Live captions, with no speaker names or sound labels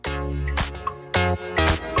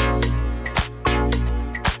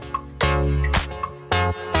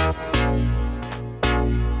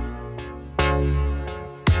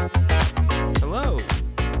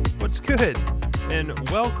good? And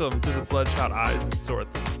welcome to the Bloodshot Eyes and Sore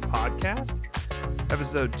Thumbs podcast,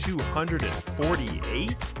 episode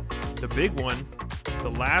 248, the big one,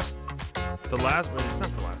 the last one. It's not the last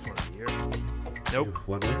one of the year. Nope.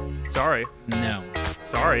 One more? Sorry. No.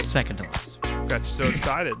 Sorry. Second to last. Got you so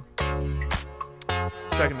excited.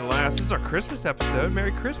 Second to last. This is our Christmas episode.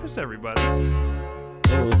 Merry Christmas, everybody.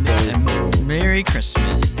 And Merry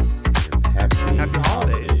Christmas. Happy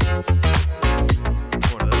holidays.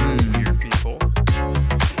 One of those weird people.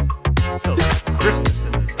 Feels like Christmas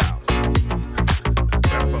in this house.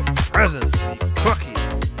 Wrap up presents and eat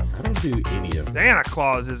cookies. I don't do any of that. Santa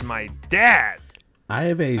Claus is my dad. I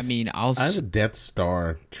have a Death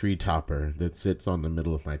Star tree topper that sits on the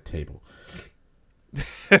middle of my table.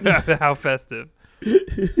 How festive. I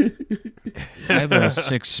have a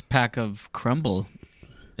 6-pack of crumble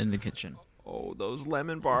in the kitchen. Oh, those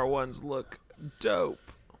lemon bar ones look dope.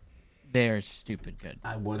 They're stupid good.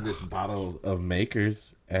 I won this bottle of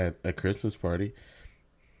Makers at a Christmas party.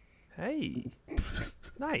 Hey.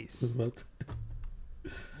 Nice. I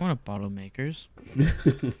want a bottle makers.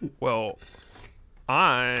 Well,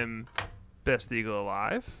 I'm Best Eagle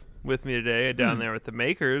Alive. With me today, down there with the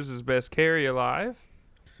Makers, is Best Carry Alive.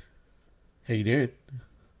 Hey, you did.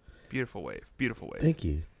 Beautiful wave. Beautiful wave. Thank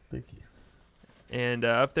you. And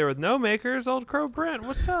up there with no Makers, Old Crow Brent.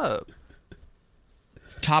 What's up?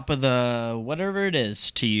 Top of the whatever it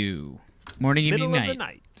is to you. Morning, evening, Middle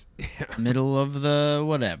night. of the night. Middle of the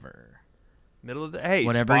whatever. Middle of the... Hey,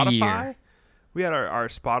 whatever Spotify. year. We had our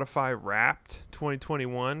Spotify Wrapped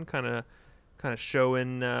 2021 kind of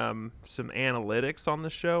showing some analytics on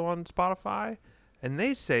the show on Spotify. And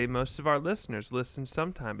they say most of our listeners listen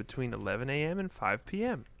sometime between 11 a.m. and 5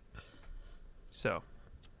 p.m. So...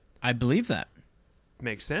 I believe that.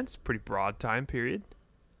 Makes sense. Pretty broad time period.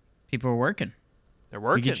 People are working. They're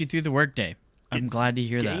working. We get you through the workday. I'm glad to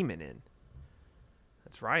hear that. Gaming in.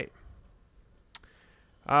 That's right.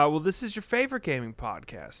 Well, this is your favorite gaming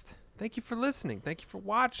podcast. Thank you for listening. Thank you for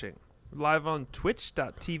watching. We're live on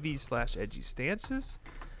twitch.tv/edgystances.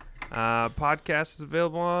 Podcast is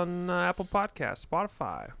available on Apple Podcasts,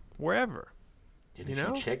 Spotify, wherever. And if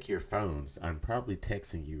you check your phones, I'm probably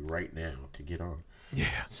texting you right now to get on. Yeah.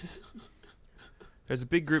 There's a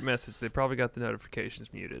big group message. They probably got the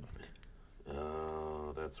notifications muted.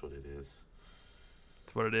 Oh, that's what it is.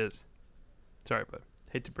 That's what it is. Sorry, bud.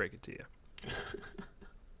 Hate to break it to you.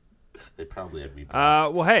 They probably have me.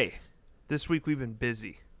 Well, hey. This week we've been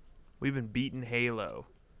busy. We've been beating Halo.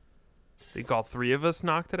 I think all three of us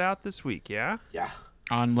knocked it out this week, yeah? Yeah.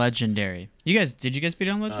 On Legendary. Did you guys beat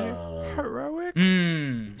on Legendary? Heroic?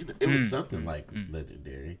 It was something like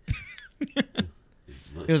Legendary.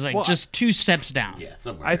 It was like just 2 steps down. Yeah,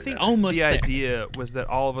 somewhere. I think almost the there. idea was that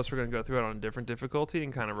all of us were going to go through it on a different difficulty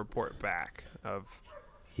and kind of report back of...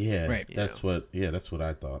 Yeah, right. That's what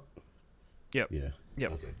I thought. Yep. Yeah.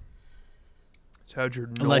 Yep. Okay. So how'd your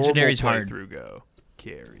normal Legendary's hard. playthrough go,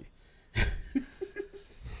 Carrie?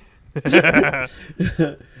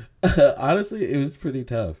 Honestly, it was pretty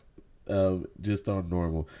tough, just on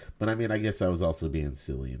normal. But I mean, I guess I was also being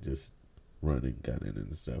silly and just running, gunning,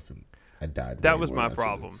 and stuff, and I died. That was my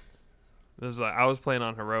problem. It was like I was playing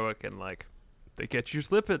on heroic, and like they catch you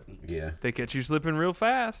slipping. Yeah, they catch you slipping real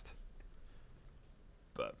fast.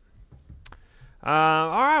 But all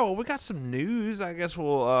right, well, we got some news. I guess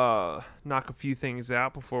we'll knock a few things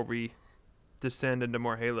out before we descend into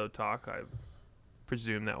more Halo talk. I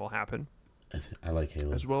presume that will happen. I like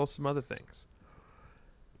Halo. As well as some other things.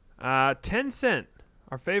 Tencent,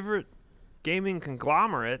 our favorite gaming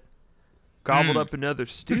conglomerate, gobbled up another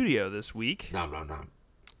studio this week. Nom.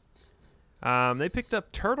 They picked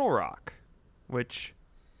up Turtle Rock, which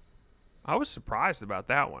I was surprised about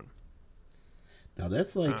that one. Now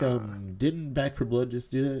that's like, didn't Back 4 Blood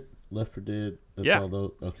just do that? Left 4 Dead? That's Yeah. all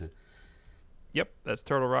those? Okay. Yep, that's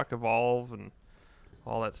Turtle Rock Evolve and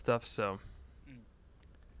all that stuff. So,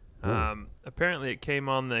 apparently it came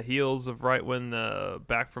on the heels of right when the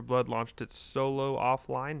Back 4 Blood launched its solo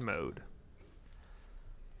offline mode.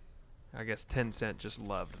 I guess Tencent just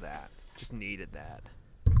loved that, just needed that.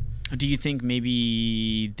 Do you think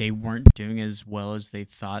maybe they weren't doing as well as they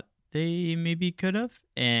thought they maybe could have,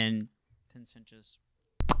 and Tencent just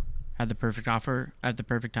had the perfect offer at the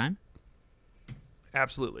perfect time?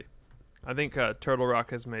 Absolutely. I think Turtle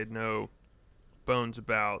Rock has made no bones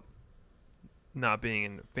about not being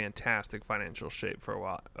in fantastic financial shape for a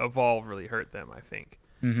while. Evolve really hurt them, I think.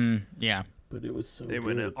 Mm-hmm. Yeah. But it was so They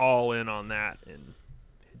good. went all in on that, and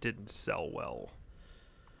it didn't sell well.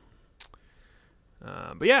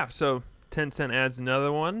 But yeah, so Tencent adds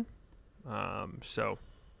another one. So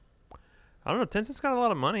I don't know. Tencent's got a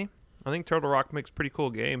lot of money. I think Turtle Rock makes pretty cool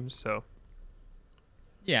games, so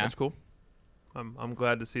Yeah. That's cool. I'm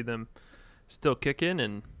glad to see them still kicking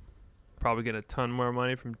and probably get a ton more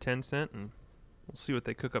money from Tencent, and we'll see what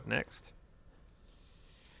they cook up next.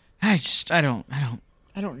 I don't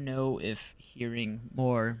know if hearing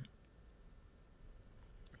more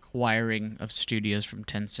acquiring of studios from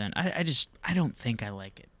Tencent. I don't think I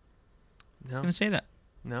like it. I was No, gonna say that.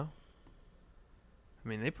 no. I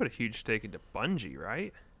mean, they put a huge stake into Bungie,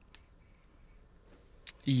 right?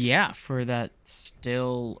 Yeah, for that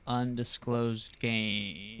still undisclosed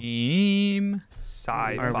game.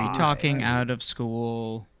 Sci-fi. Are we talking out of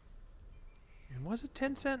school? And was it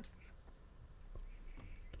Tencent?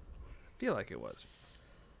 I feel like it was.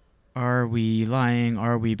 Are we lying?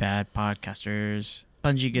 Are we bad podcasters?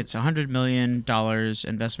 Bungie gets $100 million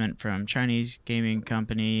investment from Chinese gaming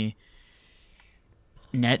company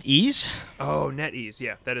NetEase. Oh, NetEase.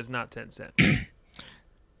 Yeah, that is not Tencent.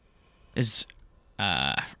 Is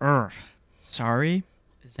sorry?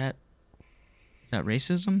 Is that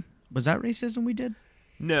racism? Was that racism we did?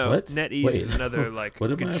 No, What? NetEase Wait. is another like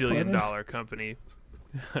What am I a part gajillion of? dollar company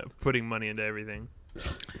putting money into everything.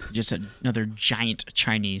 Just another giant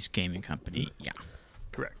Chinese gaming company. Yeah.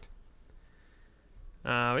 Correct.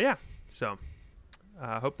 Yeah. So,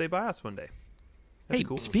 hope they buy us one day. That'd Hey, be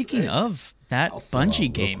cool. speaking of that I'll sell out Bungie real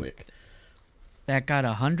game quick. that got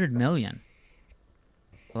 $100 million.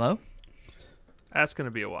 Hello? That's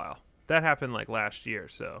gonna be a while. That happened like last year,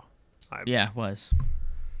 so Yeah, it was.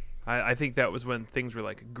 I think that was when things were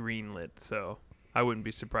like greenlit. So I wouldn't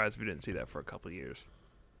be surprised if we didn't see that for a couple of years.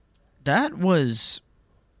 That was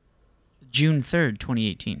June 3rd,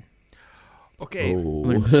 2018. Okay.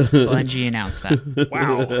 When Oh. Bungie announced that.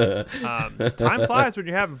 Wow. Time flies when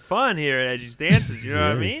you're having fun here at Edgy's Dances. You know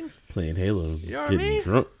what I mean? Playing Halo, You know what I getting mean?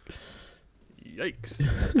 drunk.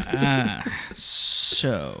 Yikes.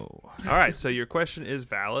 So, All right. So your question is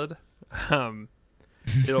valid.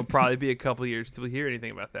 It'll probably be a couple of years till we hear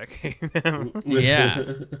anything about that game.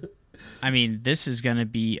 yeah. I mean, this is going to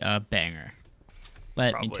be a banger.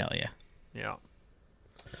 Let me Probably. tell you. Yeah.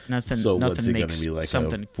 Nothing So what's nothing it gonna makes be like?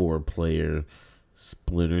 something. A 4-player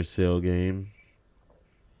Splinter Cell game?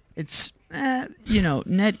 It's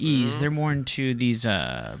NetEase, they're more into these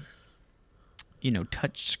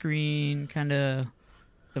touch screen kind of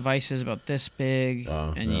devices about this big,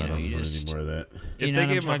 and no, I you don't you want just any more of that. you If know they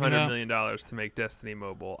what gave I'm him talking $100 about? million to make Destiny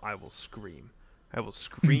Mobile, I will scream. I will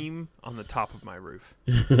scream on the top of my roof.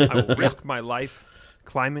 I will risk my life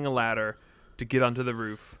climbing a ladder to get onto the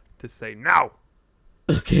roof to say no.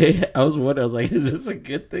 Okay, I was wondering. I was like, is this a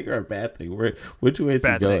good thing or a bad thing? Which way is it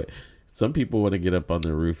Bad going? thing. Some people want to get up on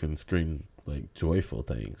the roof and scream like joyful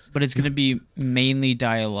things. But it's going to be mainly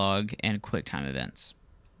dialogue and quick time events.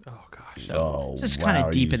 Oh gosh. Oh, Just kinda wow,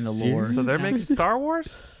 are deep you in the lore. serious? So they're making Star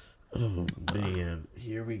Wars? Oh man,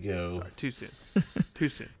 here we go. Sorry, too soon. Too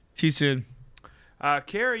soon. Too soon.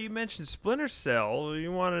 Kara, you mentioned Splinter Cell.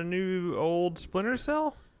 You want a new old Splinter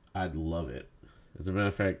Cell? I'd love it. As a matter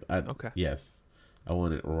of fact, Okay. Yes, I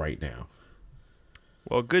want it right now.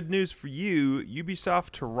 Well, good news for you.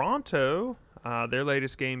 Ubisoft Toronto, their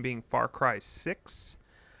latest game being Far Cry 6,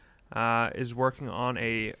 is working on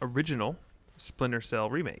a original Splinter Cell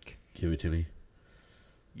remake. Give it to me.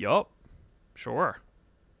 Yup. Sure.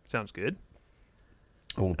 Sounds good.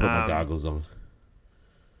 I won't put my goggles on.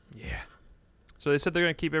 Yeah. So they said they're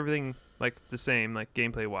going to keep everything like the same, like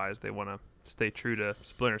gameplay-wise. They want to stay true to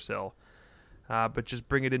Splinter Cell, but just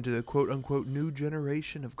bring it into the quote-unquote new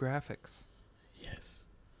generation of graphics. Yes,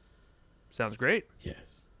 Sounds great.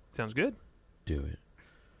 yes, Sounds good. do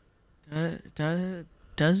it.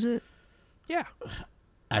 Does it? Yeah.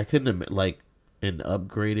 I couldn't admit, like an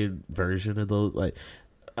upgraded version of those. Like,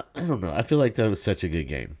 I don't know. I feel like that was such a good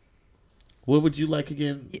game. What would you like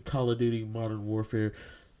again? Call of Duty Modern Warfare.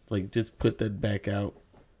 Like, just put that back out.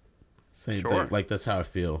 Same Sure. thing. Like, that's how I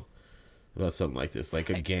feel about something like this. Like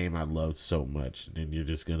a game I loved so much, and then you're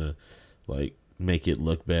just gonna like make it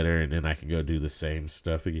look better, and then I can go do the same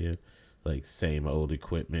stuff again. Like same old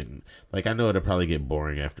equipment. And, like, I know it'll probably get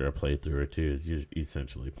boring after a playthrough or two. You're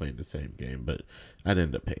essentially playing the same game, but I'd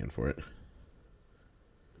end up paying for it.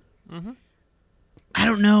 I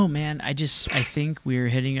don't know, man. I think we're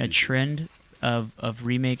hitting a trend of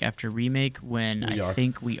remake after remake when We I are.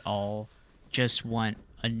 think we all just want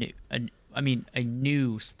a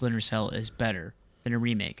new Splinter Cell is better than a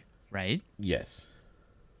remake, right? Yes.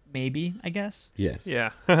 Maybe, I guess. Yes.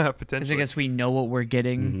 Yeah. Because Potentially. I guess we know what we're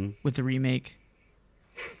getting Mm-hmm. with the remake.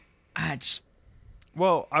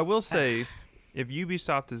 Well, I will say, if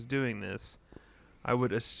Ubisoft is doing this, I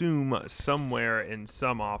would assume somewhere in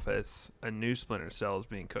some office a new Splinter Cell is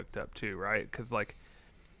being cooked up too, right? Because like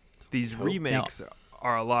these remakes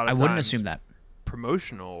are a lot of I times wouldn't assume that.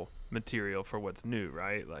 promotional material for what's new,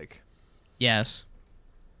 right? Like, Yes.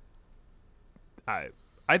 I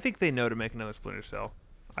think they know to make another Splinter Cell.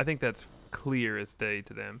 I think that's clear as day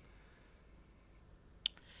to them.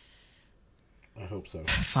 I hope so.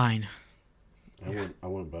 Fine. I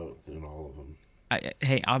want both in all of them.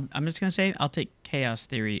 I'm just gonna say I'll take Chaos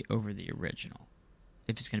Theory over the original,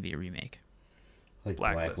 if it's gonna be a remake. Like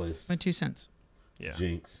Blacklist. Blacklist, My 2 cents. Yeah.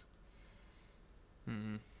 Jinx.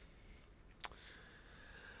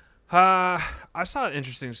 I saw an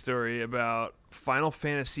interesting story about Final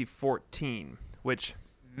Fantasy 14, which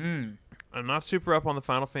I'm not super up on the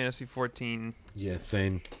Final Fantasy 14 Yeah,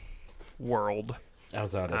 same. world. I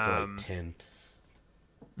was out after like 10.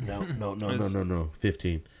 No.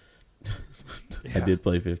 15. I Yeah. did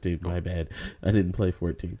play 15. My bad. I didn't play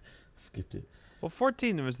 14. Skipped it. Well,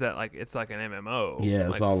 14 was that like it's like an MMO. Yeah,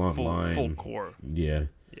 it's like all full, online. full core. Yeah.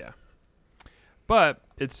 Yeah. But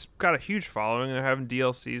it's got a huge following. They're having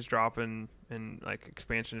DLCs dropping and like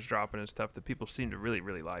expansions dropping and stuff that people seem to really,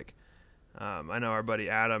 really like. I know our buddy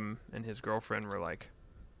Adam and his girlfriend were like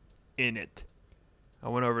in it. I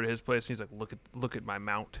went over to his place and he's like, look at my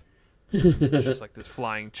mount. It's just like this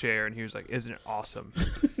flying chair, and he was like, "Isn't it awesome?"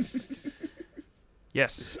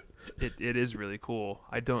 Yes, it is really cool.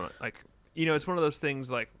 I don't like, it's one of those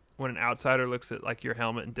things like when an outsider looks at like your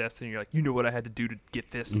helmet in Destiny, you're like, you know what I had to do to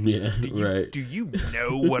get this? Yeah, right. Do you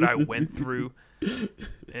know what I went through?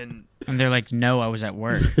 And they're like, no, I was at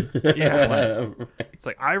work. yeah, it's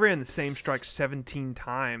like I ran the same strike 17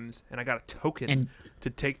 times, and I got a token to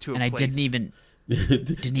take to a and place. I didn't even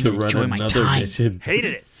to enjoy run my another time. mission.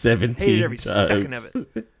 Hated it. 17 Hated every times. second of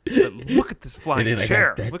it. But look at this flying And then I chair.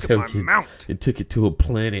 got that Look at my token mount. and took it to a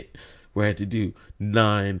planet where I had to do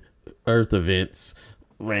 9 Earth events,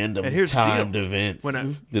 random And here's the timed deal. events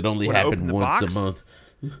When that only when I happen opened the once box, a month.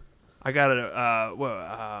 I got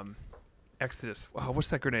a Exodus. Oh, what's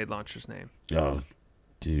that grenade launcher's name? Oh,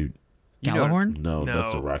 dude. You know- Galahorn? No, No,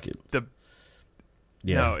 that's a rocket.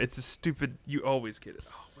 No, it's a stupid. You always get it.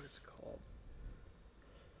 Oh, what is it called?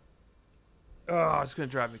 Oh, it's gonna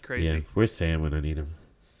drive me Yeah, crazy. where's Sam when I need him?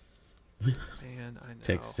 Man, I know.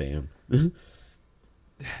 Text Sam.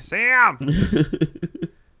 Sam,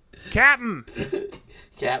 Captain.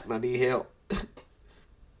 Captain, I need help.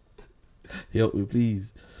 Help me,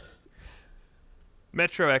 please.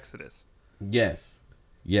 Metro Exodus. Yes.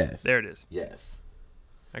 There it is. Yes.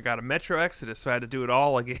 I got a Metro Exodus, so I had to do it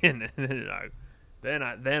all again, and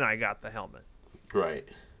then I got the helmet. Right.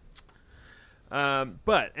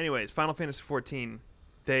 But anyways, Final Fantasy 14,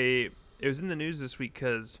 it was in the news this week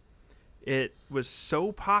because it was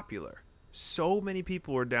so popular, so many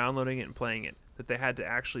people were downloading it and playing it that they had to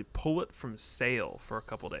actually pull it from sale for a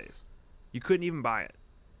couple days. You couldn't even buy it.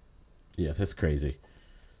 Yeah, that's crazy.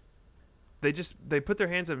 They put their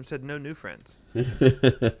hands up and said no new friends. Yeah,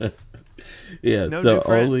 No so new friends.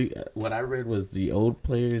 only what I read was the old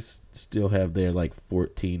players still have their like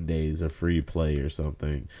 14 days of free play or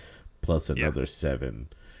something, plus another 7,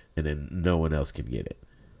 and then no one else can get it.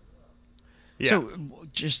 Yeah. So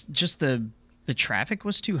just the traffic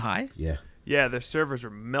was too high? Yeah, Yeah, their servers were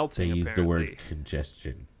they melting. use the word apparently.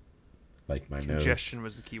 congestion, like my Congestion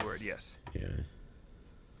was the key word. Yes, nose. Yeah,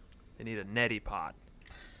 they need a neti pot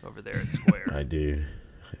over there at Square. I do.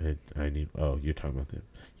 I need. Oh, you're talking about them?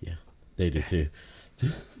 Yeah, they do too.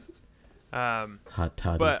 Hot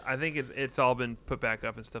toddies. But I think it's all been put back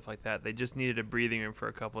up and stuff like that. They just needed a breathing room for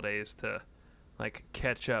a couple days to like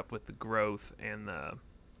catch up with the growth and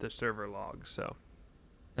the server logs. So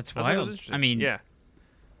That's I thought that was wild. interesting. I mean, yeah.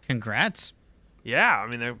 congrats. Yeah, I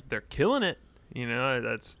mean they're killing it.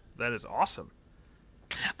 That is awesome.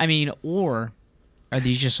 I mean, or are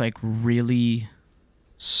these just like really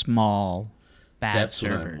small, bad That's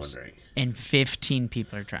what I'm servers? wondering. And 15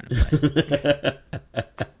 people are trying to play.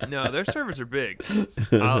 No, their servers are big.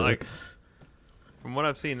 Like from what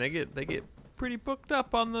I've seen, they get pretty booked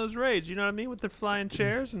up on those raids. You know what I mean, with their flying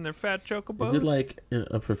chairs and their fat chocobos. Is it like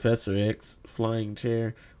a Professor X flying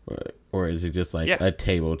chair, or is it just like a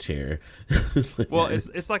table chair? Well,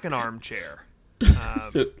 it's like an armchair.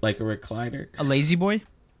 So, like a recliner. A lazy boy?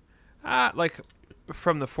 Like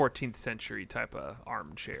from the 14th century type of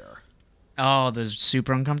armchair. Oh, those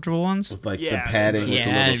super uncomfortable ones? With like Yeah, the padding with the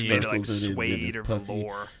yeah, little made of, like, circles in it, and suede it's or puffy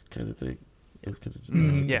velour. kind of thing. It's kind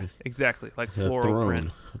of, Yeah, exactly. Like a floral print.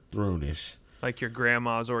 throne-ish. Like your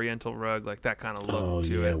grandma's oriental rug, like that kind of look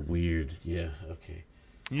to yeah, it. weird. Yeah, okay.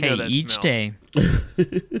 You Hey, know that each smell. day,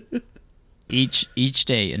 each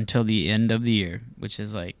day until the end of the year, which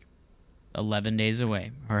is like 11 days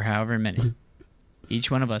away, or however many, each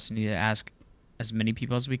one of us need to ask as many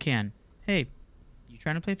people as we can, hey, you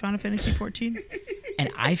trying to play Final Fantasy 14? And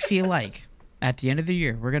I feel like at the end of the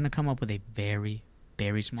year, we're gonna come up with a very,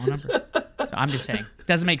 very small number. So I'm just saying, it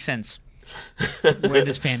doesn't make sense where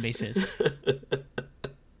this fan base is.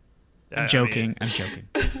 I'm joking. I'm joking.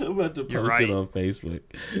 I'm about to You're post right. it on Facebook.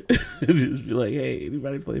 Just be like, hey,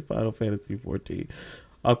 anybody play Final Fantasy 14?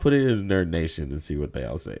 I'll put it in Nerd Nation and see what they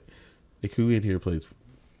all say. Like, who in here plays?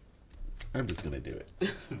 I'm just gonna do it.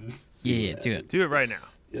 Yeah, do it. Do it right now.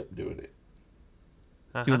 Yep, doing it.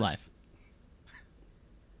 Do it live.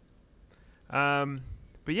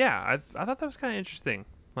 But yeah, I thought that was kind of interesting.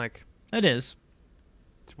 Like, It is.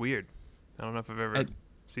 it's weird. I don't know if I've ever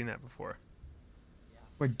seen that before.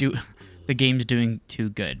 The game's doing too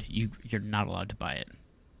good. You're not allowed to buy it.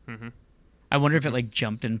 Mm-hmm. I wonder if it like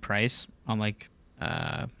jumped in price on like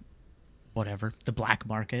whatever, the black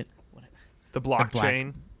market. The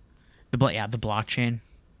blockchain. The blockchain.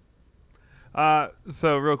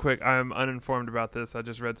 So real quick, I'm uninformed about this. I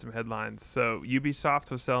just read some headlines. So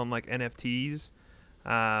Ubisoft was selling like NFTs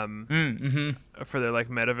for their like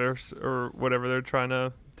metaverse or whatever they're trying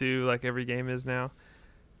to do, like every game is now.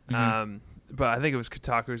 But I think it was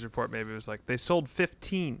Kotaku's report. Maybe it was like they sold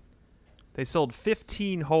 15. They sold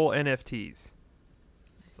 15 whole NFTs.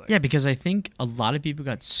 It's like, Yeah, because I think a lot of people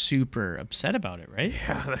got super upset about it, right?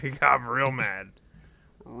 yeah, they got real mad.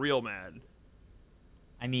 Real mad.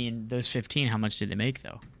 I mean, those 15, how much did they make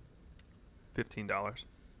though? $15.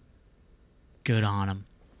 Good on them.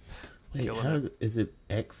 Wait, Killing how it. is it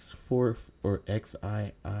X4 or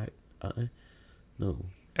XII? No.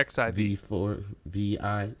 XIV. V4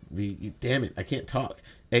 VI. Damn it, I can't talk.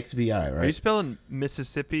 XVI, Are you right? spelling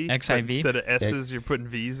Mississippi? but XIV? Instead of S's, X- you're putting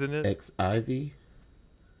V's in it? XIV?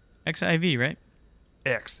 XIV, right?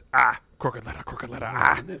 X. Crooked letter.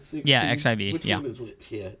 That's 16. Yeah, XIV, Which yeah. one is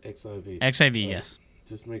which? Yeah, XIV. XIV, yes.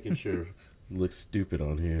 Just making sure. Looks stupid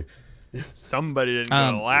on here. Somebody didn't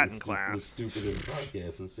go to Latin Looks class. stupid in the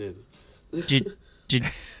podcast instead. Did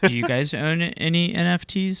do you guys own any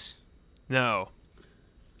NFTs? No.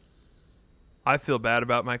 I feel bad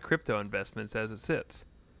about my crypto investments as it sits.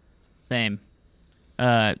 Same.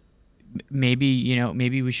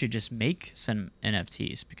 Maybe we should just make some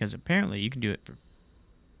NFTs because apparently you can do it for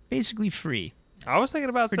basically free. I was thinking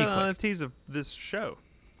about Pretty selling quick. NFTs of this show.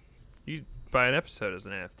 You buy an episode as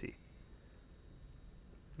an NFT.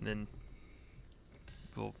 And then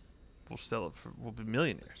we'll sell it for, we'll be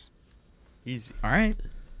millionaires. Easy. All right.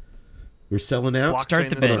 We're selling out. Start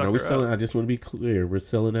the Blockchain bid. this Hold on, are we sucker selling? up. I just want to be clear. We're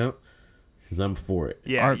selling out because I'm for it.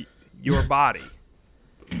 Yeah, Our- your body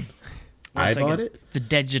I second. bought it. It's a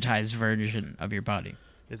digitized version of your body.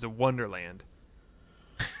 is a wonderland.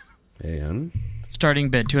 Hey, I'm Starting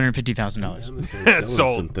bid $250,000. I'm selling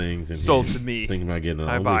Sold. some things. In Sold here. to me. Thinking about getting an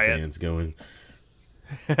I buy it. OnlyFans going.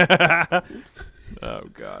 Oh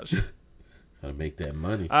gosh. Gotta make that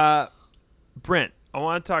money. Brent, I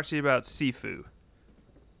want to talk to you about Sifu.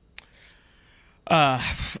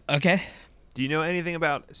 Okay. Do you know anything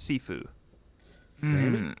about Sifu?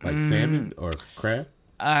 Salmon, like salmon or crab.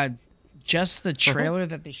 Just the trailer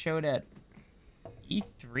that they showed at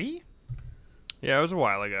E3? Yeah, it was a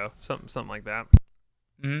while ago. Something like that.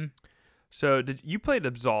 Mm-hmm. So, you played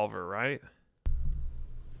Absolver, right?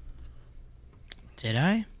 Did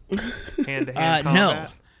I? Hand-to-hand No.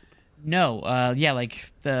 combat? No. Yeah,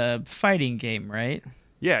 like the fighting game, right?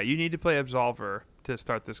 Yeah, you need to play Absolver to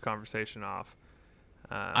start this conversation off.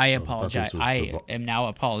 I apologize. this was I am now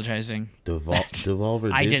apologizing.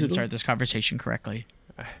 Devolver. I didn't Digital? start this conversation correctly.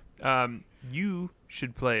 You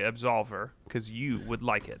should play Absolver because you would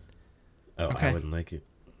like it. Oh, Okay. I wouldn't like it.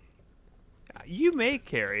 You may,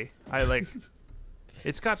 Carrie.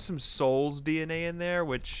 It's got some Souls DNA in there,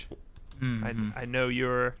 which I know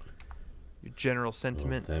your general Oh,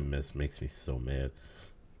 sentiment. that mess makes me so mad.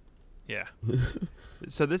 Yeah.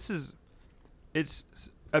 So it's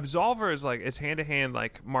Absolver is like it's hand to hand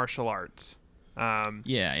like martial arts.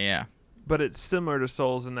 Yeah. But it's similar to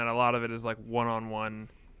Souls in that a lot of it is like one on one,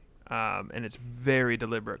 and it's very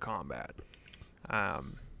deliberate combat.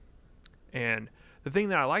 And the thing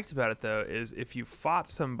that I liked about it though is if you fought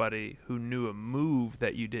somebody who knew a move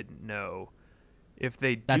that you didn't know, if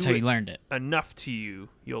they That's do how it you learned it. enough to you,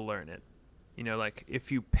 you'll learn it. You know, like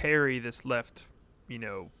if you parry this left,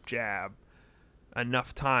 jab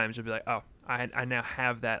enough times, you'll be like, oh, I now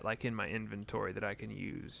have that like in my inventory that I can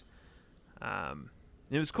use.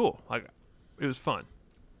 It was cool. Like, it was fun.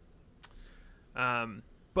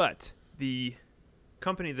 But the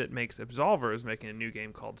company that makes Absolver is making a new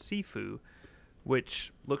game called Sifu,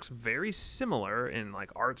 which looks very similar in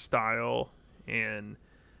like art style and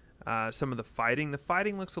some of the fighting. The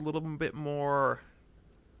fighting looks a little bit more,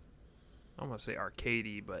 I don't want to say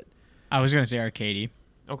arcadey, but I was gonna say arcadey.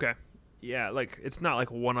 okay. yeah, like it's not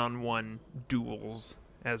like one-on-one duels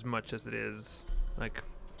as much as it is like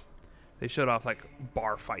they showed off like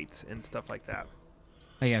bar fights and stuff like that.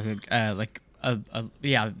 Oh, yeah, like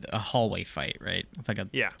a hallway fight, right? With like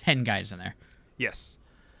Yeah. 10 guys in there. Yes.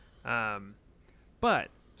 But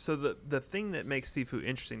so the thing that makes Sifu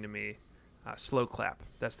interesting to me, Slow Clap,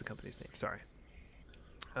 that's the company's name. Sorry.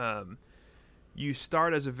 You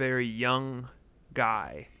start as a very young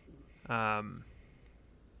guy,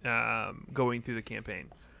 going through the campaign,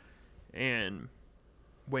 and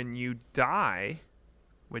when you die,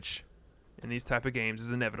 which in these type of games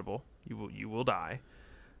is inevitable, you will die.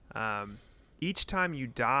 Each time you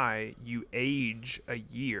die, you age a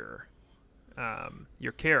year.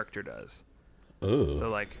 Your character does. Oh. So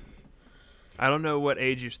like, I don't know what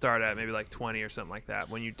age you start at, maybe like 20 or something like that.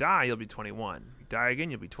 When you die, you'll be 21. You die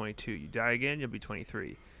again, you'll be 22. You die again, you'll be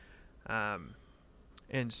 23.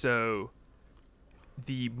 And so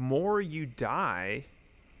the more you die,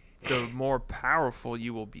 the more powerful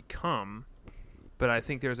you will become. But I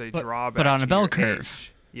think there's a drawback. But on to a bell your curve.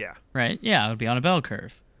 age. Yeah. Right? Yeah, it would be on a bell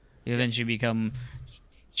curve. You eventually become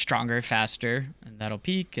stronger, faster, and that'll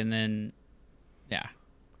peak, and then, yeah.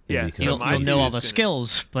 Yeah, Because You'll, my you'll view know all is the gonna-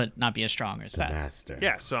 skills, but not be as strong or as The fast. master.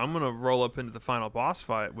 Yeah, so I'm going to roll up into the final boss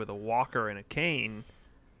fight with a walker and a cane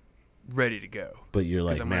ready to go. But you're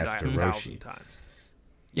 'Cause like I'm gonna Master die 1,000 Roshi. times.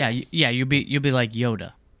 Yeah, you'll be like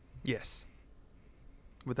Yoda. Yes.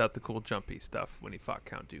 Without the cool jumpy stuff when he fought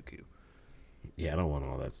Count Dooku. Yeah, I don't want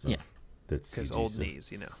all that stuff. Yeah. That's Because CG old stuff.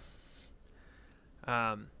 knees, you know.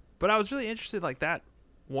 But I was really interested, like that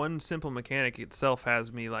one simple mechanic itself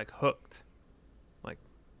has me like hooked. Like,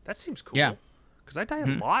 that seems cool. Yeah. Because I die a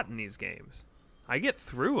lot in these games. I get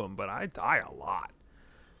through them, but I die a lot.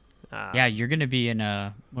 Yeah, you're gonna be in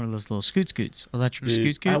one of those little scoots, electric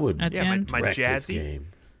Dude, scoot I would at Yeah, the my- end. my Wreck this jazzy. game.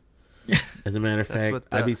 As a matter of That's fact, what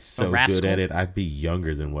I'd be the- so good rascal? at it. I'd be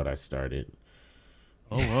younger than what I started.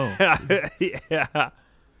 Oh, whoa. Yeah.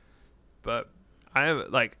 But I have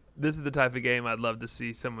like this is the type of game I'd love to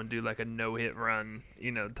see someone do like a no-hit run,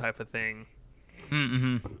 you know, type of thing.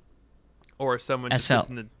 Mm-hmm. Or someone just SL. gets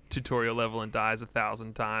in the tutorial level and dies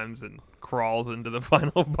 1,000 times and crawls into the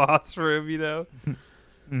final boss room, you know?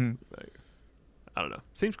 Mhm. Like, I don't know.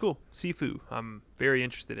 Seems cool. Sifu. I'm very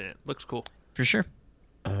interested in it. Looks cool. For sure.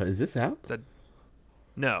 Is this out?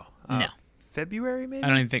 No. No. February maybe? I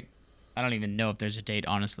don't even know if there's a date,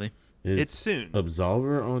 honestly. Is It's soon.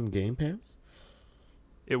 Absolver on Game Pass?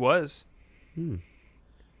 It was.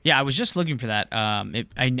 Yeah, I was just looking for that.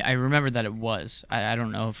 I remember that it was. I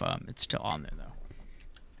don't know if it's still on there though.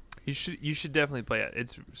 You should definitely play it.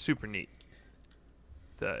 It's super neat.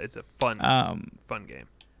 It's a fun fun game.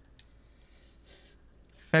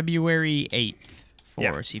 February 8th for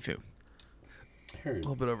Yeah. Sifu. I heard. A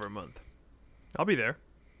little bit over a month. I'll be there.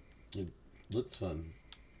 It looks fun.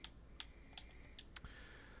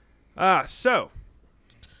 So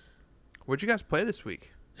what'd you guys play this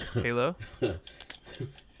week? Halo?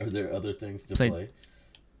 Are there other things to Played- play?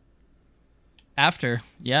 After,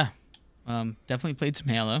 yeah. Definitely played some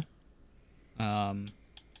Halo.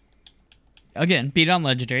 Again, beat on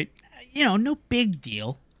Legendary. You know, no big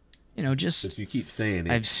deal. You know, just But you keep saying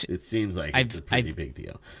it. I've s- It seems like I've- it's a pretty I've- big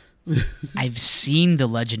deal. I've seen the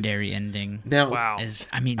Legendary ending. Now, Wow.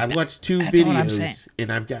 I mean, I watched two that's all I'm saying. videos,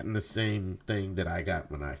 and I've gotten the same thing that I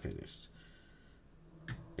got when I finished.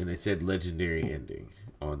 And it said legendary ending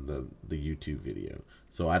on the YouTube video.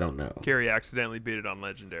 So I don't know. Carrie accidentally beat it on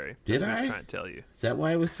Legendary. Did That's what I? was trying to tell you. Is that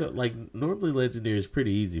why it was so, like, normally legendary is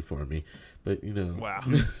pretty easy for me. But, you know. Wow.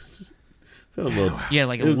 felt a little, yeah,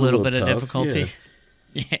 like it a was little bit of tough, difficulty.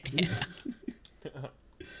 yeah. Yeah.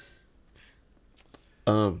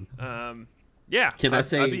 Yeah. Can I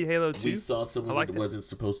say I beat Halo 2. we saw someone liked that it. wasn't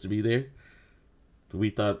supposed to be there? We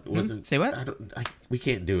thought wasn't. Say what? We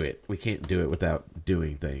can't do it. We can't do it without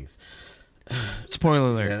doing things. Spoiler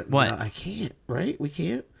alert. Yeah, What? no, I can't. Right? We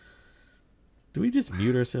can't. Do we just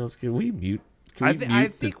mute ourselves? Can we mute? Can we I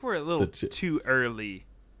mute think we're a little the too early.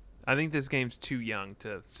 I think this game's too young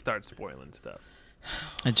to start spoiling stuff.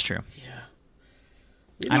 It's true.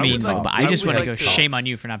 We I need to mean, talk. but I just would want to like go. to- Shame on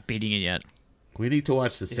you for not beating it yet. We need to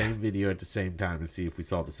watch the same video at the same time and see if we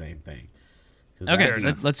saw the same thing. 'Cause I Okay,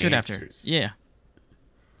 need let's do it after. answers. Yeah.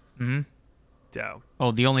 Hmm. So,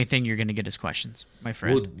 Oh, the only thing you're gonna get is questions, my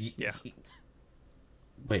friend. Well, yeah.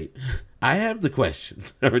 Wait, I have the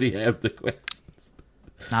questions. I already have the questions.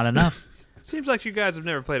 Not enough. Seems like you guys have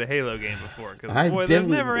never played a Halo game before. Because, I boy, there's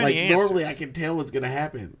definitely never like. any answers. Normally, I can tell what's gonna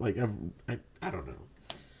happen. Like I don't know.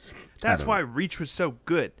 That's I don't why know. Reach was so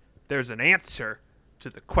good. There's an answer to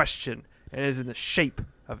the question, and it is in the shape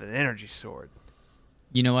of an energy sword.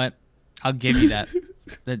 You know what? I'll give you that.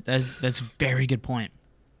 That's a very good point.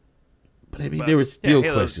 But I mean, But, there were still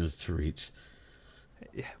Halo- questions to reach.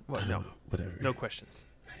 Yeah, well, I no, don't know, whatever. no questions.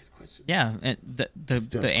 I had questions. Yeah, and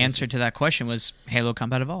Still the answer questions. to that question was Halo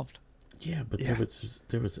Combat Evolved. Yeah, but Yeah.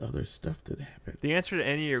 there was other stuff that happened. The answer to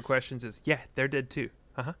any of your questions is yeah, they're dead too.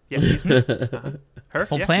 Yeah, he's dead. Her,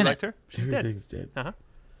 Whole yeah, planet. You liked her? She's dead. Everything's dead.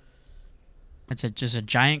 It's just a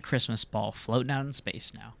giant Christmas ball floating out in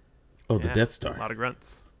space now. Oh, Yeah, the Death A Star. lot of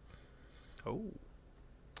grunts. Oh.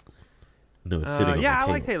 No, it's sitting on Yeah, my I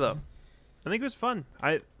table. liked Halo. I think it was fun.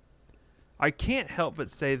 I can't help but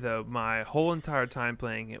say though, my whole entire time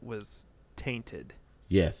playing it was tainted.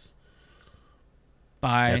 Yes,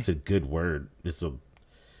 By that's a good word. It's a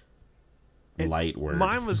light word.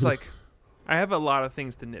 Mine was like, I have a lot of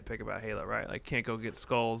things to nitpick about Halo, right? Like, can't go get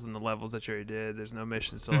skulls in the levels that you already did. There's no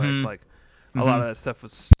mission select. Mhm. Like, a lot of that stuff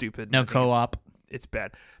was stupid. and I no think co-op. It's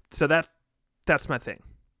bad. So that's my thing.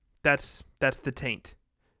 That's the taint.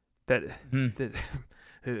 That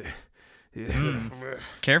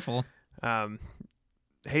Careful.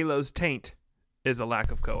 Halo's taint is a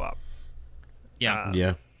lack of co-op. Yeah.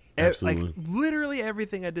 Yeah, absolutely. Like literally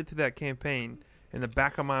everything I did through that campaign, in the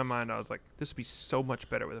back of my mind, I was like, this would be so much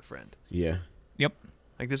better with a friend. yeah, Yep.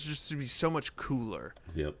 Like this would just be so much cooler.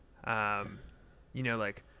 yep.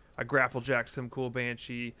 Like I grapple jack some cool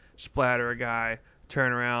banshee, splatter a guy,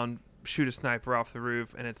 turn around, shoot a sniper off the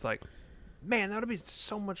roof, and it's like, man, that would be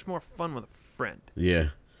so much more fun with a friend. Yeah.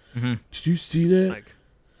 Mm-hmm. Did you see that? Like,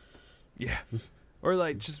 yeah, or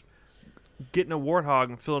like just getting a warthog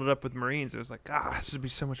and filling it up with Marines. It was like, this would be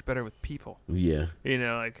so much better with people. Yeah,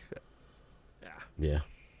 Like, yeah.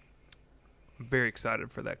 I'm very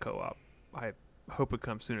excited for that co-op. I hope it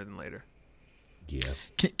comes sooner than later. Yeah.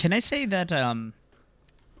 Can I say that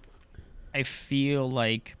I feel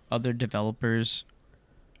like other developers,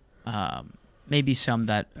 maybe some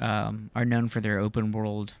that are known for their open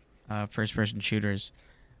world first-person shooters,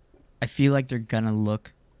 I feel like they're gonna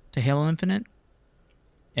look to Halo Infinite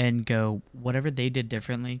and go, whatever they did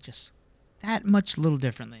differently, just that much little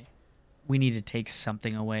differently, we need to take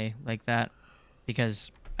something away like that,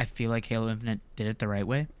 because I feel like Halo Infinite did it the right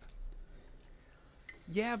way.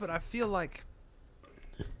 Yeah, but I feel like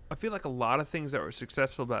a lot of things that were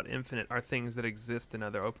successful about Infinite are things that exist in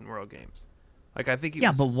other open world games. Like I think it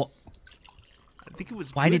was, But I think it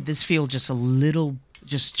was why good. did this feel just a little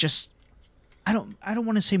just I don't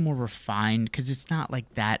want to say more refined, because it's not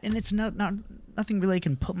like that, and it's not nothing really I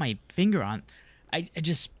can put my finger on. I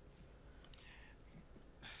just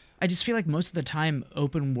feel like most of the time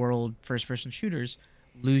open world first person shooters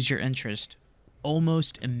lose your interest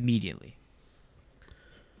almost immediately,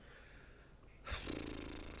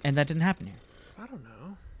 and that didn't happen here. I don't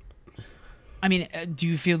know. I mean, do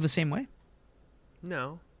you feel the same way?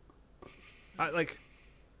 No.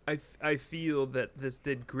 I feel that this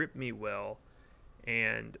did grip me well,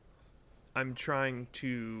 and I'm trying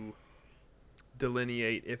to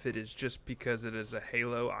delineate if it is just because it is a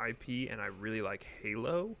Halo IP and I really like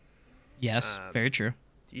Halo, Yes, very true.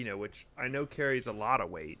 which I know carries a lot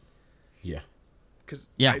of weight, Yeah. because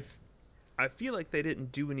Yeah. I feel like they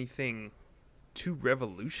didn't do anything too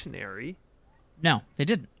revolutionary. No, they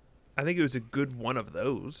didn't. I think it was a good one of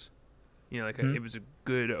those. It was a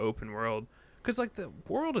good open world. Because, the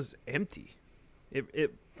world is empty.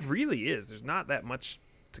 It really is. There's not that much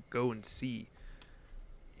to go and see.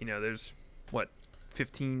 There's,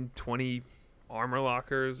 15, 20 armor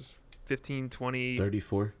lockers, 15, 20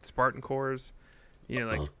 34. Spartan cores.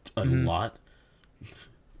 A lot.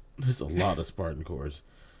 There's a lot of Spartan cores.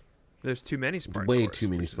 There's too many Spartan Way cores. too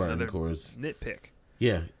many which is Spartan another cores. Nitpick.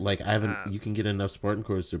 Yeah, like I haven't. You can get enough Spartan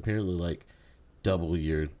cores to apparently double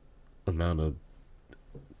your amount of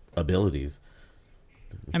abilities.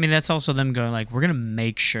 I mean, that's also them going like, we're gonna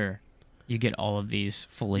make sure you get all of these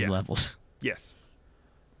fully Yeah. leveled. Yes.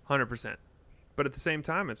 100%. But at the same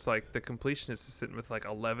time, it's like the completionist is sitting with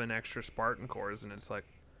 11 extra Spartan cores, and it's like,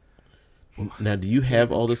 Now, do you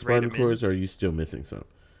have all the Trade Spartan 'em in. cores, or are you still missing some?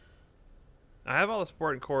 I have all the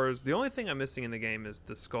Spartan cores. The only thing I'm missing in the game is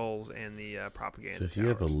the skulls and the So propaganda if you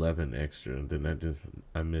have towers. 11 extra, then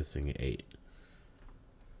I'm missing 8.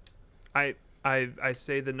 I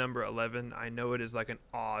say the number 11. I know it is like an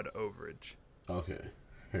odd overage. Okay,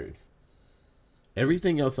 heard.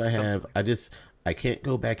 Everything else I have, I can't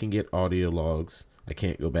go back and get audio logs. I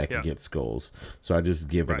can't go back and Yeah. get skulls. So I just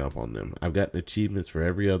given Right. up on them. I've gotten achievements for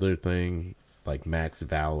every other thing, like Max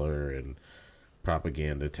Valor and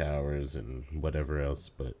propaganda towers and whatever else.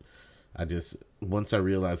 But once I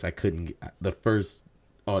realized I couldn't the first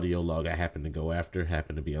audio log I happened to go after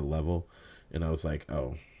happened to be a level. And I was like,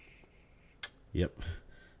 oh, yep,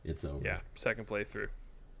 it's over. Yeah, second playthrough.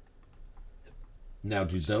 Now,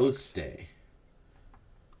 do those stay?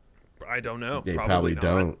 I don't know. They probably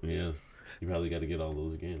don't. Yeah, you probably got to get all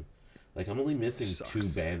those again. Like, I'm only missing Sucks. 2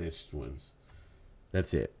 banished ones.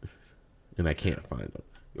 That's it, and I can't find them,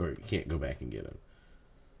 or can't go back and get them.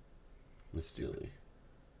 It's silly.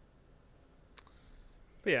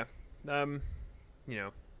 But yeah, you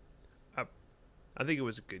know, I think it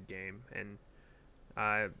was a good game, and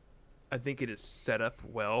I think it is set up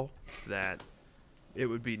well that it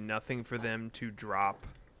would be nothing for them to drop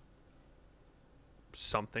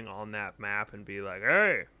something on that map and be like,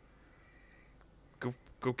 "Hey,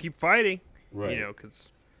 go keep fighting," Right. You know, because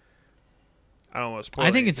I don't want to spoil.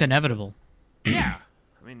 I think it's anything. inevitable. Yeah,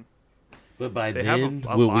 I mean, But by They have then,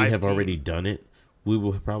 a will we live have team. already done it? We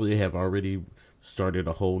will probably have already started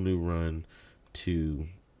a whole new run to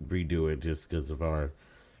redo it just because of our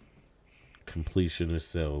completionist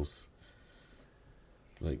selves.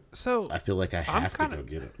 Like, so I feel like I I'm have to kinda- go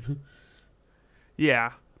get it.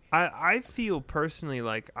 yeah, I feel personally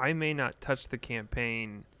like I may not touch the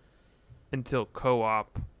campaign until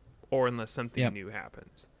co-op or unless something Yep. new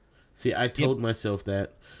happens. See, I told myself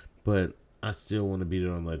that, but I still want to beat it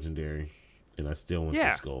on Legendary, and I still want the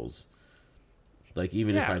Yeah. skulls. Like,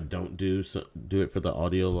 even if Yeah. I don't do it for the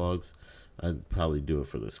audio logs, I'd probably do it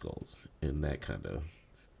for the skulls, and that kind of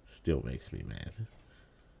still makes me mad.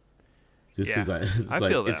 Just Yeah, because it's I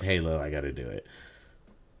like feel it's that. Halo, I got to do it.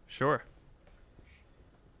 Sure.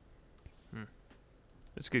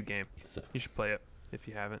 It's a good game. So, You should play it if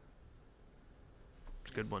you haven't.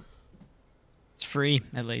 It's a good one. It's free,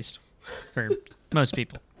 at least, for most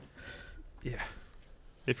people. Yeah.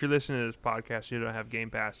 If you're listening to this podcast, you don't have Game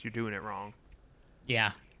Pass, you're doing it wrong.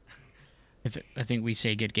 Yeah. I think we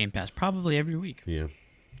say get Game Pass probably every week. yeah.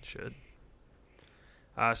 Should.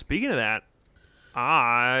 Speaking of that,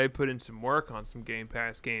 I put in some work on some Game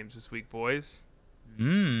Pass games this week, boys.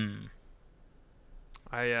 There's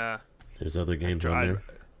other games on tried. there.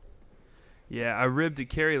 Yeah, I ribbed to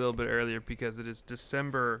Carrie a little bit earlier because it is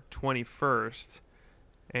December 21st,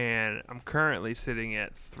 and I'm currently sitting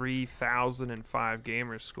at 3,005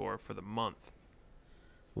 gamer score for the month.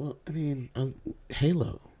 Well, I mean,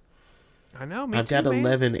 Halo. I know, me I've too, got man.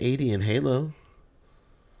 1180 in Halo.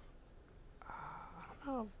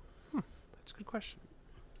 Oh, that's a good question.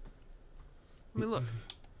 Let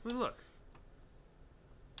me look.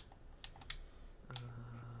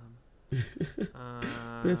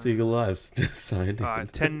 Best Eagle Lives signed in.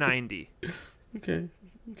 1090. Okay.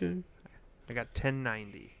 I got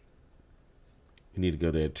 1090. You need to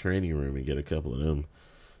go to a training room and get a couple of them.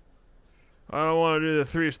 I don't want to do the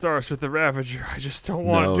 3 stars with the Ravager. I just don't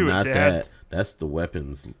want No, to do not it, Dad. that. That's the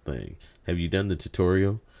weapons thing. Have you done the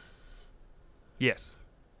tutorial? Yes.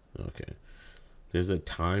 Okay. There's a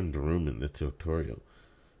timed room in the tutorial.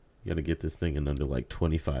 You got to get this thing in under like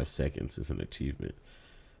 25 seconds as an achievement.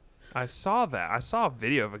 I saw that. I saw a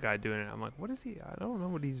video of a guy doing it. I'm like, what is he? I don't know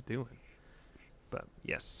what he's doing. But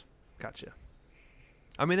yes, gotcha.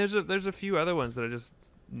 I mean, there's a few other ones that I just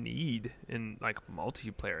need in like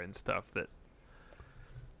multiplayer and stuff that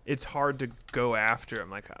it's hard to go after. I'm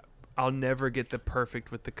like, I'll never get the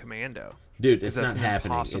perfect with the commando. Dude, it's That's not an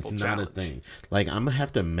happening. impossible It's not a challenge. thing. Like, I'm going to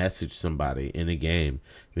have to message somebody in a game.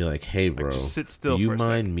 Be like, hey, bro, just sit still do you for a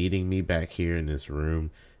mind meeting me back here in this room?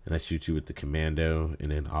 And I shoot you with the commando, and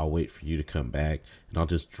then I'll wait for you to come back, and I'll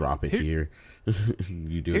just drop it here.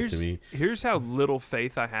 You do it to me. Here's how little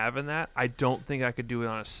faith I have in that. I don't think I could do it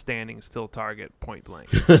on a standing still target point blank.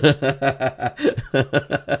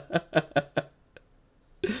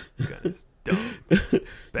 Gun's dumb. You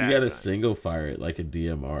Bad gotta gun. single fire it like a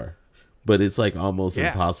DMR. But it's like almost Yeah.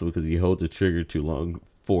 impossible because you hold the trigger too long,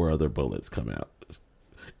 4 other bullets come out.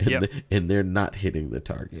 And, Yep. and they're not hitting the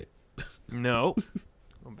target. No.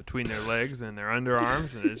 Between their legs and their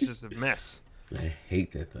underarms, and it's just a mess. I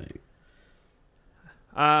hate that thing.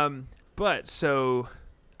 But so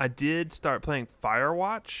I did start playing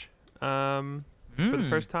Firewatch for the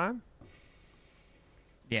first time.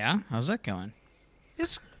 Yeah, how's that going?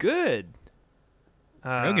 It's good.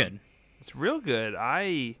 Real good. It's real good.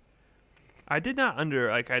 I did not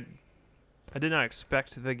I did not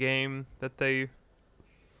expect the game that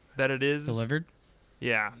it is. Delivered?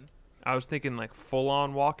 Yeah. I was thinking like full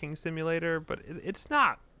on walking simulator, but it's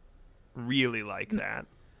not really like that.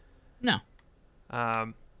 No.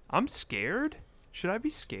 I'm scared. Should I be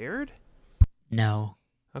scared? No.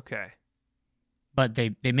 Okay. But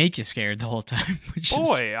they make you scared the whole time. Which is,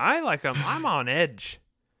 Boy, I'm on edge.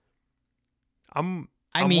 I'm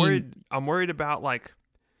worried about like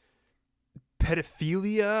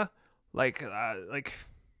pedophilia, like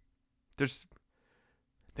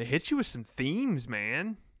they hit you with some themes,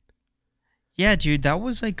 man. Yeah, dude, that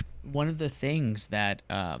was like one of the things that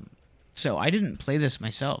so I didn't play this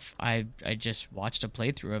myself. I just watched a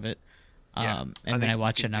playthrough of it. Yeah, I And then I think you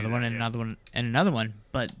watched can do another one that, and yeah. another one and another one.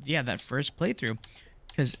 But yeah, that first playthrough,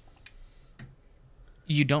 because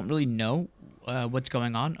you don't really know what's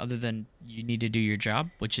going on other than you need to do your job,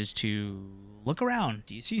 which is to look around.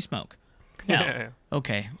 Do you see smoke? No. Yeah.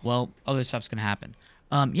 Okay. Well, other stuff's gonna happen.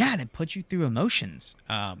 Yeah, and it puts you through emotions.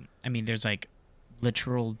 I mean, there's like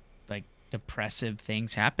literal like depressive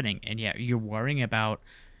things happening, and yeah, you're worrying about,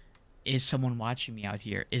 is someone watching me out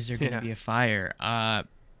here? Is there gonna Yeah. be a fire?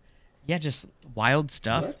 Yeah, just wild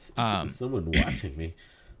stuff. What? Is someone watching me?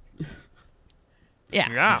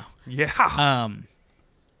 Yeah. Yeah. Yeah.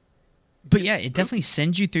 But yeah, it definitely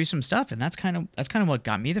sends you through some stuff, and that's kind of what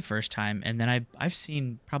got me the first time. And then I've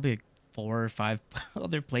seen probably like 4 or 5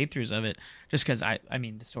 other playthroughs of it, just because I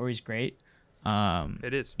mean the story's great.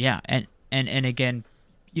 It is. Yeah, and again,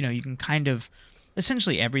 you know, you can kind of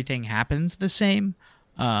essentially everything happens the same,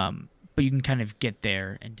 but you can kind of get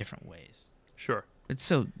there in different ways. Sure. It's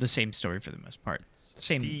still the same story for the most part.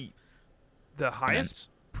 Same. The highest events.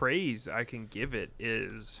 praise I can give it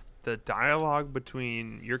is the dialogue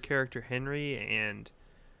between your character Henry and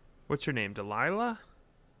what's her name, Delilah?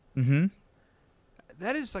 Mm-hmm.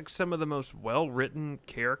 That is like some of the most well-written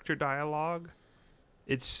character dialogue.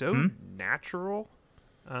 It's so natural.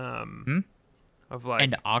 Of like,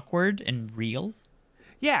 And awkward and real.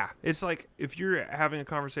 yeah, it's like if you're having a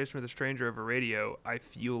conversation with a stranger over radio, I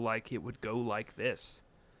feel like it would go like this.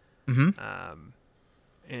 Mm-hmm.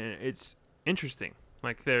 And it's interesting.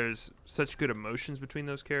 Like there's such good emotions between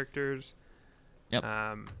those characters. Yep.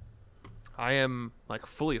 I am like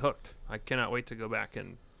fully hooked. I cannot wait to go back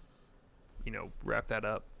and wrap that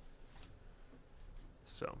up.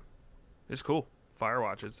 So it's cool.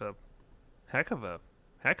 Firewatch is a heck of a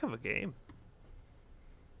game.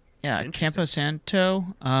 Yeah, Interesting. Campo Santo.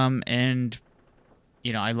 And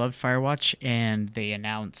you know, I loved Firewatch, and they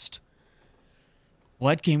announced,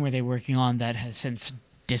 what game were they working on that has since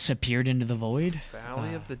disappeared into the void?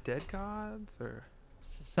 Valley of the Dead Gods, or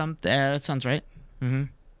That sounds right. Mm-hmm.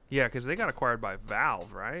 yeah, because they got acquired by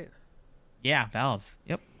Valve, right? Yeah, Valve.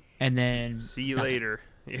 Yep. And then See you nothing. later.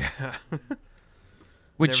 Yeah.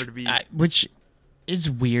 Which Never to be- which is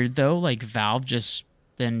weird though. Like Valve just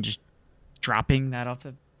dropping them off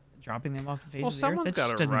the face Well, of the someone's earth. That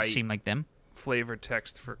just gotta doesn't write- seem like them. Flavor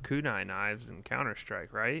text for kunai knives and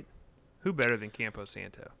Counter-Strike, right? Who better than Campo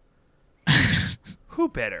Santo? Who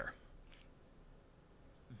better?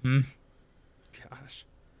 Hmm. Gosh.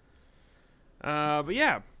 But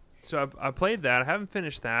yeah, so I played that. I haven't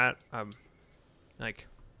finished that. Like,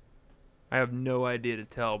 I have no idea to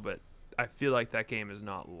tell, but I feel like that game is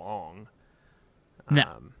not long.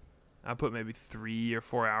 No. I put maybe 3 or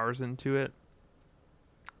 4 hours into it.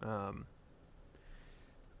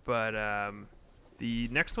 But the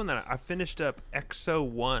next one that I finished up, Exo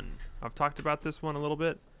 1. I've talked about this one a little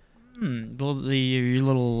bit. Your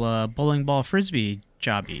little bowling ball frisbee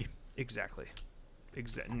jobby. Exactly.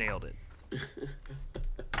 Nailed it.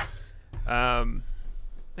 The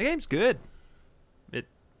game's good.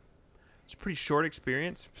 It's a pretty short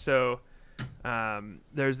experience. So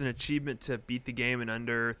there's an achievement to beat the game in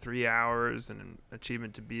under 3 hours, and an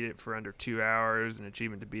achievement to beat it for under 2 hours, and an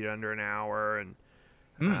achievement to beat it under an hour, and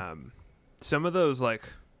some of those like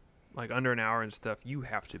under an hour and stuff, you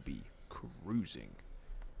have to be cruising.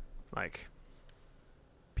 Like,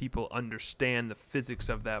 people understand the physics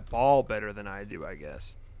of that ball better than I do, I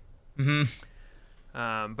guess.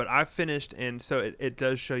 Mm-hmm. But I finished, and so it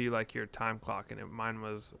does show you like your time clock, and mine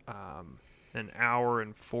was an hour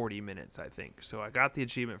and 40 minutes, I think. So I got the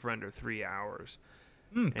achievement for under 3 hours.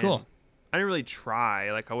 Cool. And I didn't really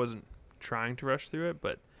try, like I wasn't trying to rush through it,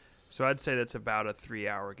 but so I'd say that's about a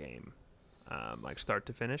 3-hour game, like start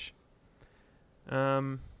to finish.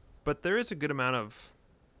 But there is a good amount of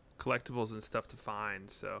collectibles and stuff to find,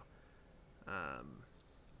 so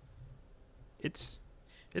it's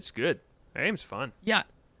good. The game's fun. Yeah,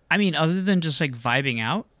 I mean, other than just like vibing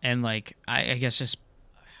out and like I guess just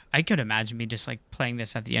I could imagine me just like playing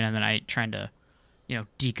this at the end of the night, trying to, you know,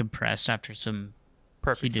 decompress after some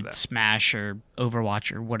Perfect for heated that. Smash or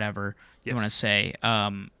Overwatch or whatever you want to Yes. say.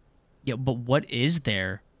 Yeah, but what is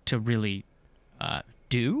there to really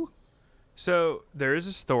do? So there is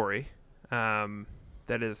a story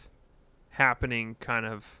that is happening kind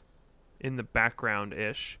of in the background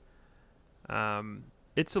ish.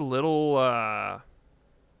 It's a little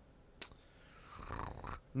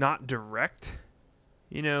not direct,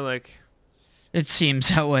 like It seems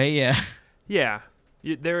that way, yeah. yeah.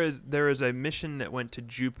 There is a mission that went to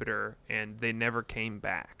Jupiter and they never came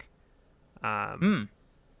back.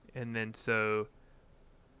 And then so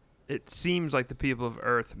it seems like the people of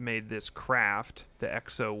Earth made this craft, the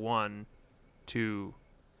XO1, to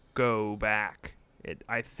go back.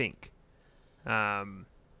 I think. And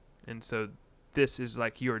so this is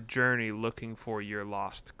like your journey looking for your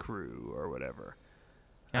lost crew or whatever.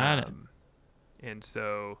 Got it. And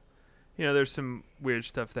so, there's some weird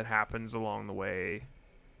stuff that happens along the way,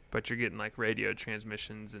 but you're getting like radio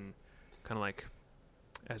transmissions and kind of like,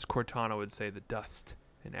 as Cortana would say, the dust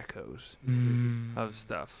and echoes of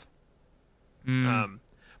stuff.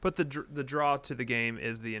 But the draw to the game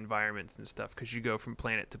is the environments and stuff, because you go from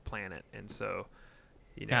planet to planet, and so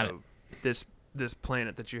this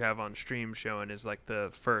planet that you have on stream showing is like the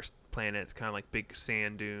first planet. It's kind of like big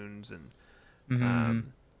sand dunes and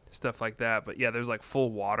stuff like that. But yeah, there's like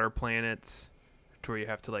full water planets to where you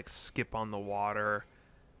have to like skip on the water.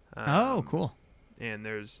 Oh, cool. And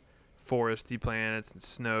there's foresty planets and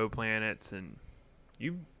snow planets, and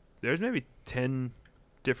there's maybe 10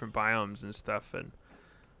 different biomes and stuff, and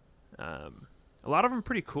a lot of them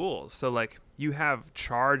pretty cool. So like you have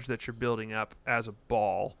charge that you're building up as a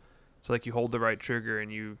ball. So like you hold the right trigger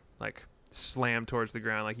and you like slam towards the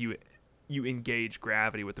ground, like you engage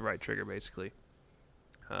gravity with the right trigger basically.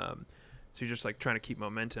 So you're just like trying to keep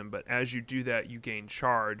momentum, but as you do that, you gain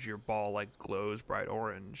charge. Your ball like glows bright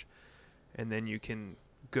orange, and then you can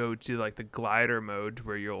go to like the glider mode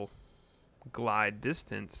where you'll glide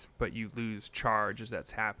distance, but you lose charge as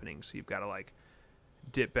that's happening. So you've got to like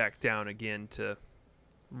dip back down again to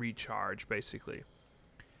recharge basically.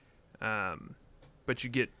 But you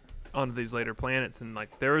get onto these later planets, and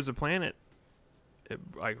like there is a planet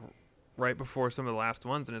like right before some of the last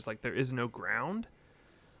ones, and it's like there is no ground.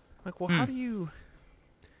 Like, well, how do you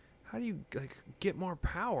like get more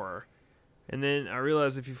power? And then I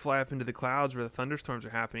realized if you fly up into the clouds where the thunderstorms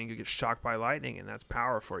are happening, you get shocked by lightning, and that's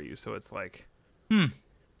power for you. So it's like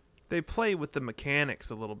they play with the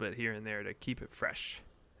mechanics a little bit here and there to keep it fresh.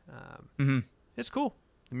 It's cool.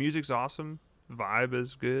 The music's awesome. The vibe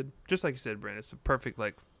is good. Just like you said, Brent, it's a perfect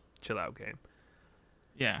like chill out game.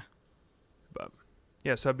 Yeah. But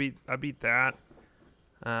yeah, so I beat that.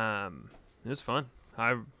 It was fun.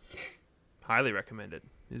 I highly recommend it.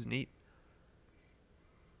 It was neat.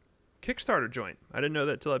 Kickstarter joint. I didn't know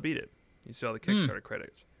that till I beat it. You saw the Kickstarter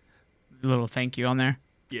credits. A little thank you on there.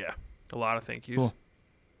 Yeah, a lot of thank yous. Cool.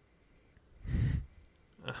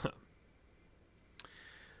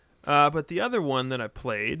 But the other one that I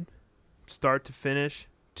played, start to finish,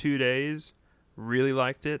 2 days, really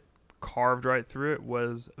liked it, carved right through it,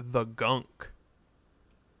 was The Gunk.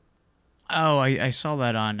 Oh, I saw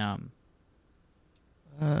that on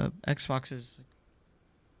Xbox's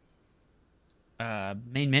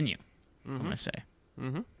main menu. I'm gonna say.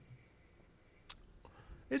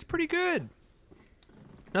 It's pretty good.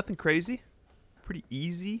 Nothing crazy. Pretty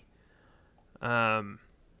easy. The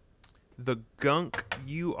Gunk,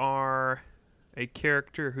 you are a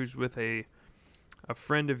character who's with a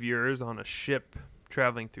friend of yours on a ship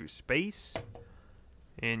traveling through space,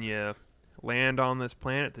 and you land on this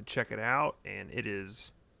planet to check it out, and it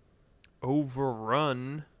is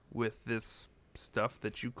overrun with this stuff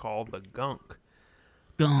that you call the gunk.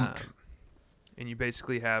 And you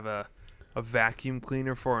basically have a vacuum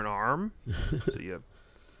cleaner for an arm. So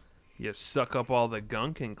you suck up all the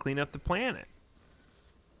gunk and clean up the planet.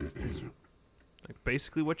 It's like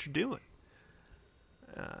basically what you're doing.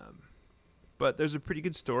 But there's a pretty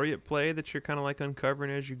good story at play that you're kind of like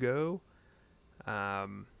uncovering as you go.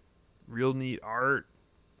 Real neat art,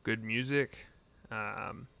 good music,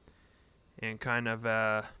 and kind of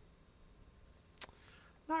not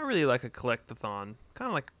really like a collectathon, kind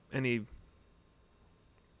of like any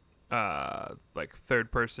like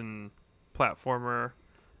third person platformer.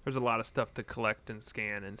 There's a lot of stuff to collect and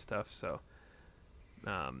scan and stuff, so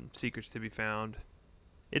secrets to be found.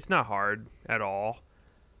 It's not hard at all.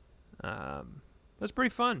 It's pretty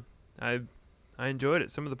fun. I enjoyed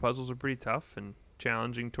it. Some of the puzzles are pretty tough and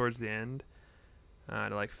challenging towards the end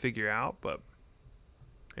to like figure out, but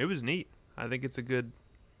it was neat. I think it's a good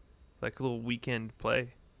like little weekend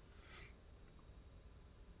play.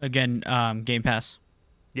 Again, Game Pass.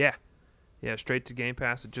 Yeah, straight to Game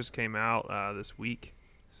Pass. It just came out this week,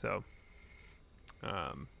 so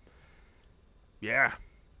yeah,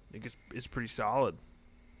 I think it's pretty solid.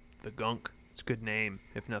 The Gunk. It's a good name,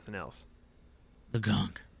 if nothing else. The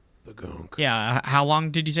Gunk. The Gunk. Yeah. How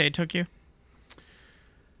long did you say it took you?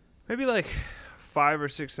 Maybe like 5 or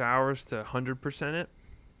 6 hours to 100% it.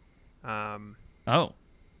 Oh.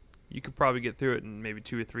 You could probably get through it in maybe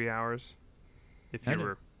 2 or 3 hours if you Better.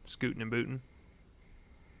 were scooting and booting.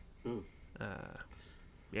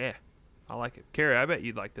 Yeah, I like it. Carrie, I bet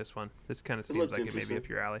you'd like this one. This kind of seems looked like it may be interesting. up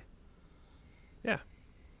your alley. Yeah.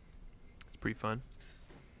 It's pretty fun.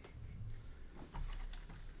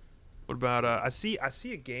 What about I see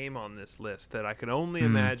a game on this list that I can only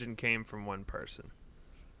imagine came from one person.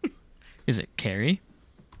 Is it Carrie?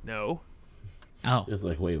 No. Oh. It's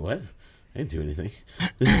like, wait, what? I didn't do anything.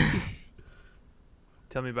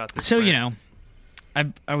 Tell me about this. So, friend. you know,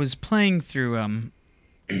 I was playing through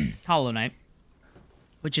Hollow Knight,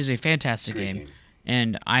 which is a fantastic Great game, game.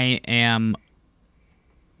 and I am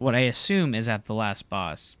what I assume is at the last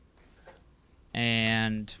boss.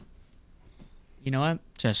 And you know what?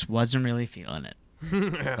 Just wasn't really feeling it.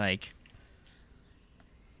 Like,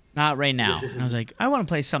 not right now. And I was like, I want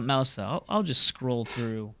to play something else though. I'll just scroll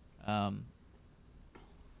through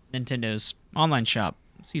Nintendo's online shop,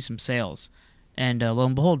 see some sales, and lo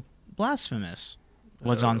and behold, Blasphemous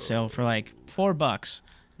was on sale for like $4.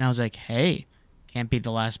 And I was like, hey, can't beat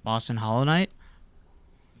the last boss in Hollow Knight.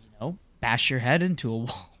 You know, bash your head into a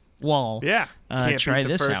wall. Yeah. Can't try beat the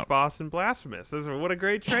this first out. boss in Blasphemous. What a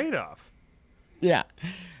great trade-off. Yeah.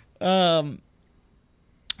 No,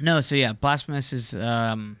 so yeah, Blasphemous is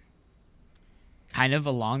kind of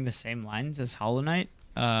along the same lines as Hollow Knight.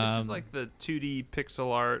 This is like the 2D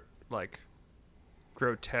pixel art, like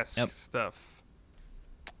grotesque Yep. stuff.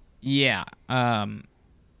 Yeah.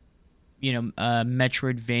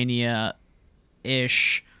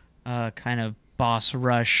 Metroidvania-ish, kind of boss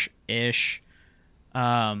rush-ish.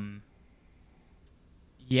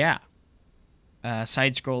 Yeah.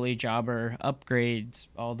 Side-scrolly jobber, upgrades,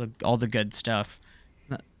 all the good stuff.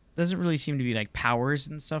 Doesn't really seem to be like powers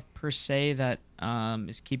and stuff per se that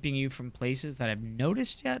is keeping you from places that I've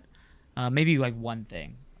noticed yet. Maybe like one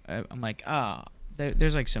thing. I'm like,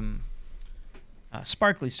 there's like some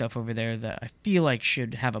sparkly stuff over there that I feel like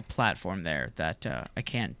should have a platform there that I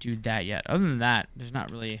can't do that yet. Other than that, there's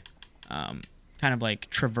not really kind of like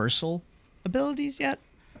traversal abilities yet,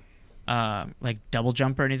 like double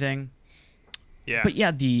jump or anything. Yeah. But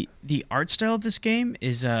yeah, the art style of this game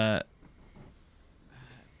is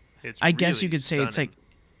It's I guess really you could say it's stunning. like,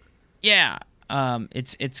 yeah,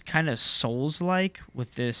 it's kind of Souls-like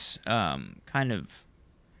with this kind of,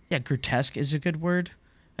 yeah, grotesque is a good word.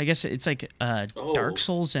 I guess it's like Dark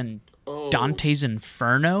Souls and Dante's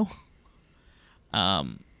Inferno. Yeah.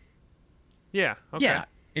 Okay. Yeah,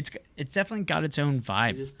 it's definitely got its own You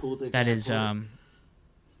vibe. just pulled that That guy is apart.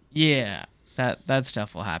 yeah, that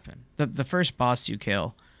stuff will happen. The first boss you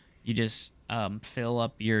kill, you just fill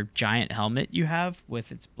up your giant helmet you have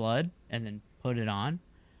with its blood and then put it on,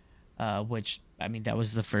 which I mean that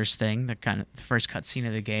was the first thing, the first cutscene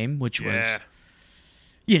of the game, which was, Yeah.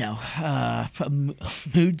 you know, a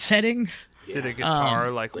mood setting. Did a guitar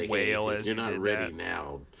like It's like, wail hey, if as you're you not did ready that?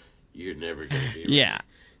 now, you're never gonna be ready. Yeah.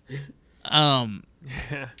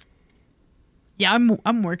 Yeah,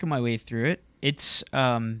 I'm working my way through it. It's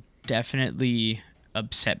definitely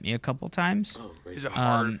upset me a couple times. Oh, great. Is it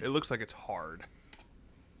hard? It looks like it's hard.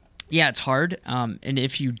 Yeah, it's hard. And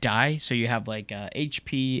if you die, so you have like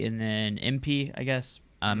HP and then MP, I guess,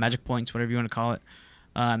 magic points, whatever you want to call it.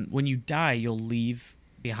 When you die, you'll leave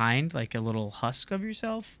behind like a little husk of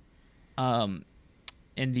yourself. And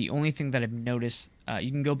the only thing that I've noticed,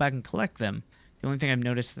 you can go back and collect them. The only thing I've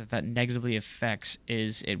noticed that negatively affects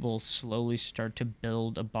is it will slowly start to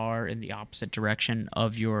build a bar in the opposite direction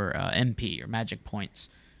of your MP, your magic points.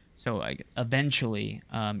 So eventually,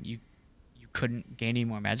 you couldn't gain any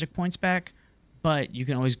more magic points back, but you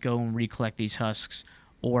can always go and recollect these husks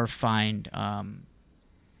or find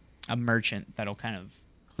a merchant that'll kind of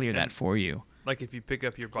clear that for you. Like if you pick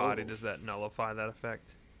up your body, does that nullify that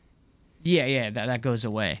effect? Yeah, that goes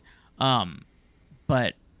away.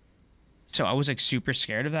 But so I was like super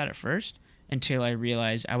scared of that at first until I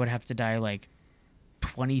realized I would have to die like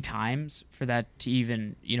 20 times for that to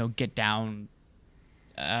even, get down.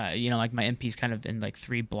 Like my MP's kind of in like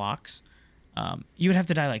 3 blocks. You would have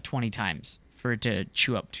to die like 20 times for it to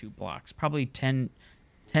chew up 2 blocks, probably 10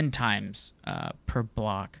 times per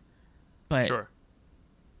block. But Sure.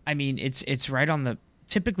 I mean, it's right on the.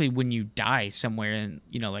 Typically, when you die somewhere in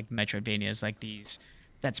like Metroidvanias like these,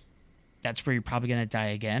 that's where you're probably gonna die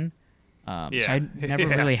again. So I never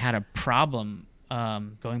Yeah. really had a problem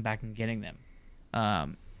going back and getting them.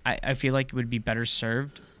 I feel like it would be better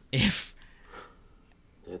served if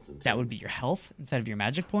That's that would be intense. your health instead of your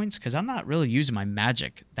magic points, because I'm not really using my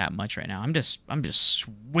magic that much right now. I'm just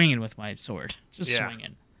swinging with my sword, just Yeah.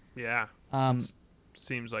 swinging. Yeah. Um,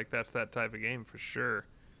 Seems like that's that type of game for sure.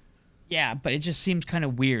 Yeah, but it just seems kind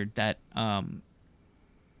of weird that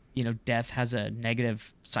death has a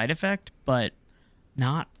negative side effect, but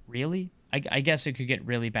not really. I guess it could get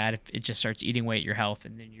really bad if it just starts eating away at your health,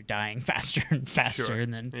 and then you're dying faster and faster, Sure.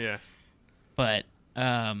 and then. Yeah. But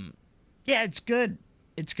yeah, it's good.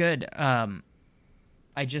 It's good.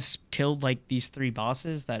 I just killed like these 3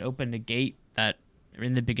 bosses that opened a gate that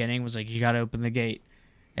in the beginning was like you got to open the gate,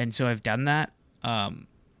 and so I've done that.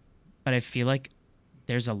 But I feel like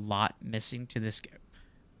there's a lot missing to this.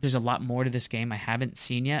 There's a lot more to this game I haven't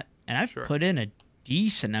seen yet, and I've Sure. put in a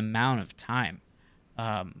decent amount of time.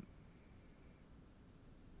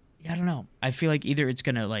 Yeah, I don't know. I feel like either it's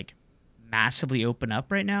gonna like massively open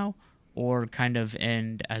up right now, or kind of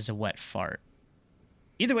end as a wet fart.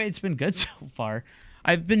 Either way, it's been good so far.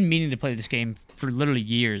 I've been meaning to play this game for literally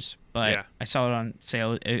years, but Yeah. I saw it on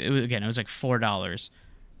sale. It was like $4,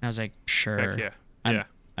 and I was like, sure. Heck yeah. I'm, Yeah.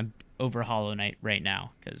 I'm over Hollow Knight right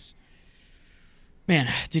now because,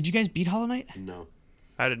 man, did you guys beat Hollow Knight? No,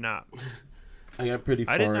 I did not. I got pretty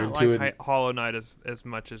I did far not into like it. Hollow Knight as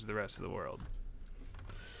much as the rest of the world.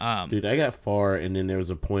 Dude, I got far, and then there was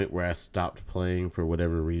a point where I stopped playing for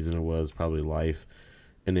whatever reason it was, probably life.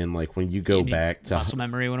 And then, like, when you go Maybe back to... muscle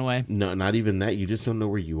memory went away. No, not even that. You just don't know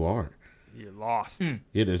where you are. You're lost.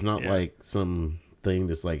 Yeah, there's not, Yeah. like, some thing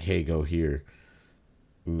that's like, hey, go here.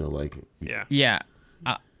 You know, like... Yeah. Yeah,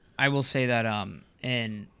 I will say that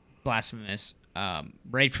in Blasphemous,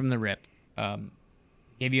 right from the rip,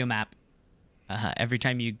 gave you a map. Every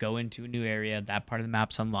time you go into a new area, that part of the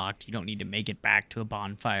map's unlocked. You don't need to make it back to a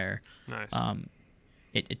bonfire. Nice.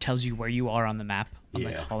 It tells you where you are on the map.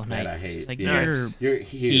 Unlike Yeah, Hollow Knight. that I It's hate. like Yeah. Nice. You're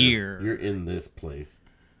here. here. You're in this place.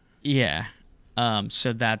 Yeah.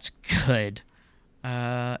 So that's good.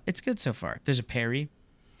 It's good so far. There's a parry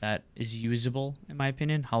that is usable in my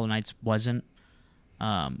opinion. Hollow Knight's wasn't.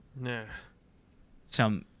 Yeah. So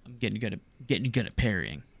I'm getting good at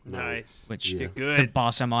parrying. Nice. Which Yeah. Get the good.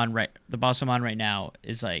 boss I'm on right now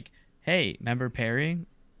is like, hey, remember parrying?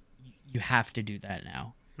 You have to do that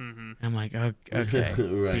now. Mm-hmm. I'm like, okay.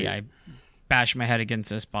 Right. Yeah, I bash my head against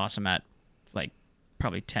this boss I'm at like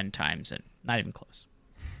probably 10 times and not even close.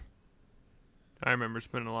 I remember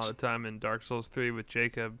spending a lot of time in Dark Souls 3 with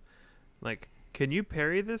Jacob. Like, can you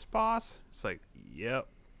parry this boss? It's like, yep.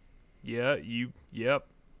 Yeah, yep.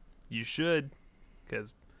 You should.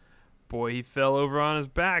 Because, boy, he fell over on his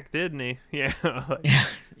back, didn't he? Yeah. Like,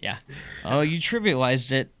 Yeah. Oh, you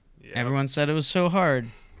trivialized it. yep. Everyone said it was so hard.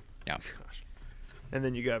 Yeah. Gosh. And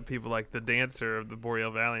then you got people like the dancer of the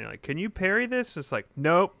Boreal Valley. And you're like, can you parry this? It's like,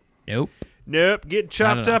 nope. Nope. Getting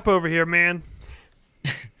chopped know. up over here, man.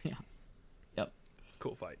 Yeah. Yep.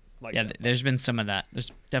 Cool fight. Like Yeah, that. there's been some of that.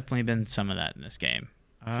 There's definitely been some of that in this game.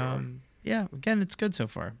 Yeah, again, it's good so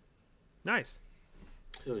far. Nice.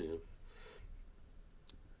 Hell yeah.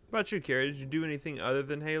 What about you, Carrie? Did you do anything other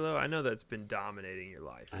than Halo? I know that's been dominating your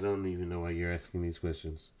life. I don't even know why you're asking these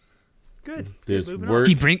questions. Good. There's Moving work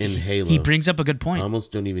He in Halo. He brings up a good I point.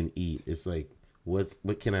 almost don't even eat. It's like, what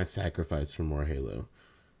can I sacrifice for more Halo?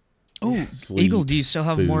 Oh, Sleep, Eagle, do you still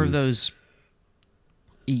have more of food. those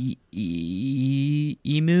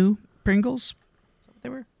emu Pringles? Is that what they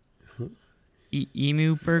were?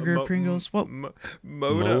 Emu burger Pringles? What?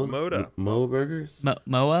 Moda. Mo burgers?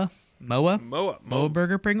 Moa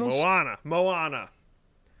burger Pringles? Moana.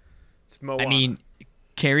 It's Moana. I mean,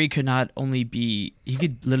 Carrie could not only be, he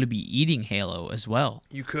could literally be eating Halo as well.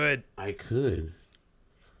 you could. I could.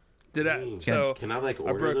 Did I? Dang. So Can I like I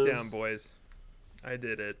order broke those? down, boys. I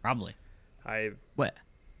did it. Probably. I What?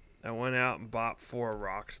 went out and bought 4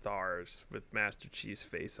 rock stars with Master Chief's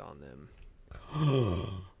face on them.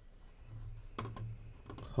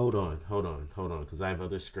 Hold on, because I have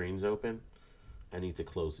other screens open. I need to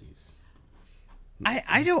close these.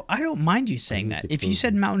 I don't mind you saying need that. to If you close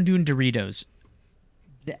said this. You're Mountain Dew and Doritos,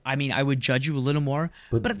 I mean, I would judge you a little more.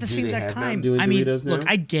 But But at the do same they exact have time, Mountain Dew and I mean, Doritos look,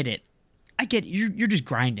 now? I get it. You're just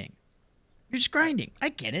grinding. You're just grinding. I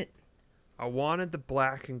get it. I wanted the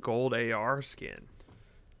black and gold AR skin.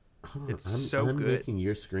 It's so I'm good. making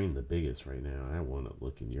your screen the biggest right now. I want to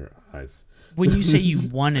look in your eyes. When you say you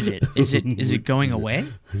wanted it, is it going away?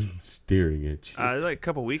 I'm staring at you. Like a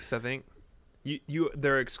couple weeks, I think.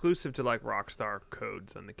 They're exclusive to like Rockstar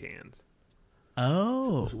codes on the cans.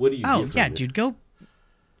 Oh. What do you Oh get from yeah, it? dude. Go.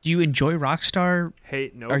 Do you enjoy Rockstar?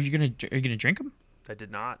 Hey, no, Are you gonna drink them? I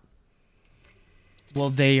did not. Well,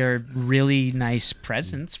 they are really nice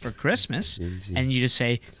presents for Christmas, and you just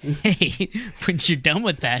say, "Hey, when you're done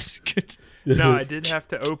with that, No, I did have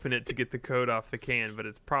to open it to get the code off the can, but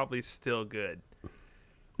it's probably still good.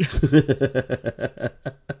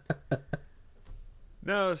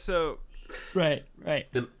 No, so right."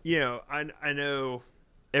 you know, I know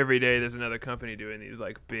every day there's another company doing these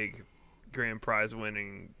like big grand prize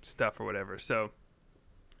winning stuff or whatever. So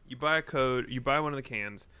you buy a code, you buy one of the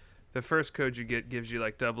cans, The first code you get gives you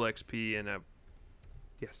like double XP and a.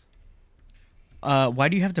 Yes. Why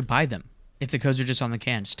do you have to buy them if the codes are just on the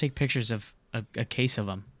can? Just take pictures of a case of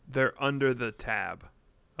them. They're under the tab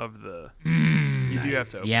of the. You do have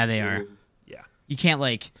to. Open Yeah, they are. Yeah. You can't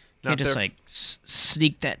Not just their- like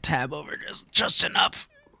sneak that tab over just enough.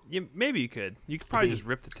 Maybe you could. You could probably just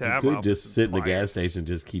rip the You tab could off. just with sit in the some gas pliers. station,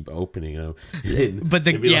 just keep opening them. But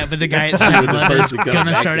the guy at 7-Eleven is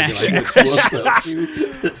gonna start asking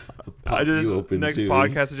questions. I just next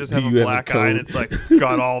podcast I just Do have a you have a black eye and code? it's like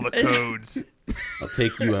got all the codes. I'll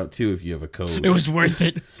take you out too if you have a code. It was worth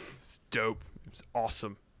it. It's dope. It's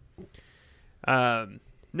awesome.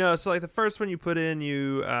 No, so like the first one you put in,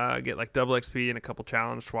 you get like double XP and a couple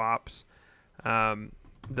challenge swaps.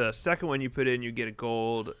 The second one you put in, you get a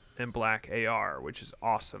gold and black AR, which is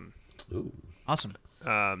awesome. Ooh. Awesome.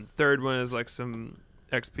 Third one is like some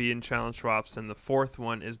XP and challenge swaps, and the fourth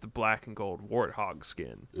one is the black and gold warthog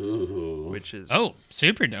skin, Ooh. which is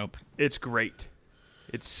Super dope. it's great.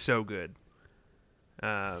 It's so good. You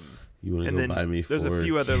want to And go then buy me there's a four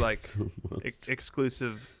few other like some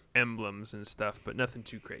exclusive emblems and stuff, but nothing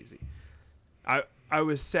too crazy. I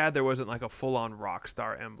was sad there wasn't like a full on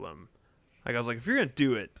Rockstar emblem. Like I was like, if you're gonna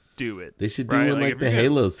do it, do it. They should do right? one like if the you're gonna-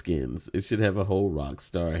 Halo skins. It should have a whole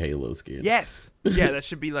Rockstar Halo skin. Yes, yeah, that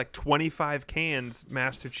should be like 25 cans.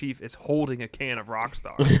 Master Chief is holding a can of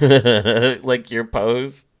Rockstar, Like your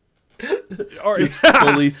pose. or Just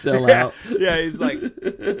fully sell out. yeah, he's like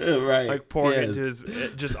Right. pouring yes. into his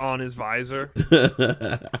just on his visor.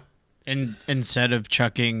 And instead of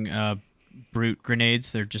chucking brute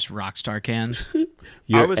grenades, they're just Rockstar cans. I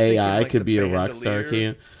Your was thinking, AI like, could the be a bandolier. Rockstar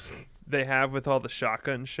can. They have with all the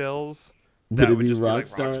shotgun shells. Would That it would be just be like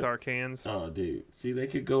Rockstar? Rockstar cans. Oh, dude. See, they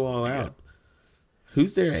could go all out.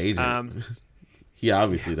 Who's their agent? He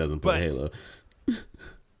obviously doesn't play but-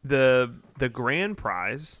 Halo. The grand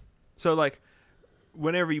prize. So like,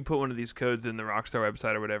 whenever you put one of these codes in the Rockstar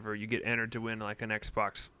website or whatever, you get entered to win like an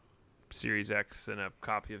Xbox Series X and a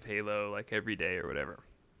copy of Halo like every day or whatever.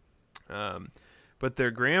 But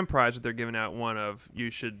their grand prize that they're giving out one of,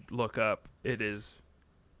 you should look up. It is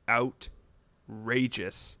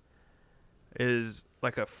outrageous. It is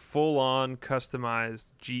like a full-on customized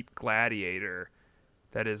Jeep Gladiator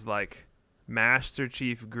that is like Master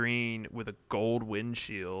Chief green with a gold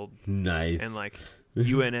windshield Nice. and like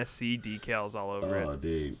UNSC decals all over Oh, it.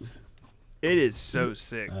 dude. It is so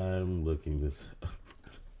sick. I'm looking this up.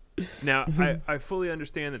 Now, I fully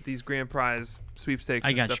understand that these grand prize sweepstakes I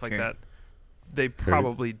and got stuff you, like Kurt. that, they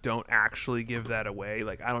probably don't actually give that away.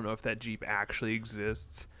 Like, I don't know if that Jeep actually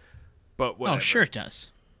exists, but whatever. Oh, sure it does.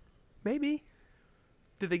 Maybe.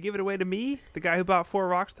 Did they give it away to me, the guy who bought 4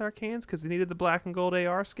 Rockstar cans because they needed the black and gold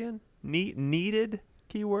AR skin? Needed,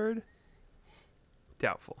 keyword?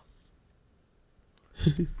 Doubtful.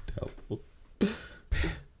 Doubtful.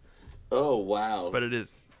 Oh, wow. But it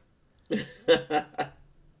is.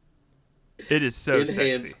 It is so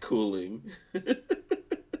sexy. cooling.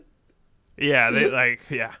 Yeah, they like,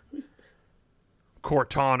 yeah.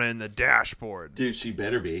 Cortana in the dashboard. Dude, she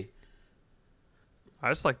better be. I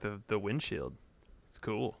just like the windshield. It's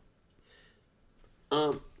cool.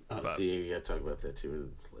 I'll see. You gotta talk about that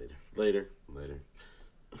too later.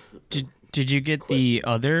 Did you get the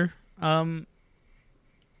other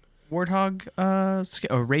Warthog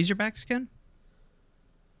or Razorback skin?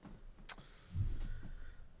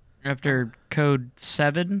 After code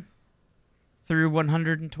 7 through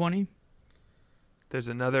 120? There's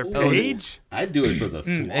another Oh, page. I'd do it for the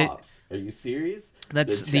it- swaps. Are you serious?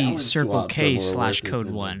 That's the challenge Circle swaps K are more slash worth it code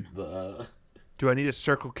than 1. Do I need a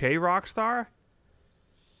Circle K Rockstar?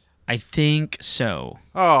 I think so.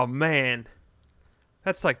 Oh man,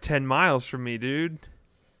 that's like 10 miles from me, dude.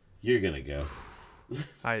 You're gonna go.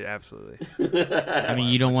 I absolutely. I mean,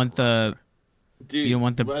 you don't want the Dude, You don't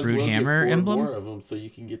want the might as Brood well get Hammer 4 emblem? more of them so you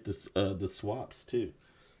can get the swaps too.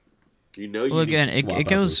 You know you Well, need again, to it swap out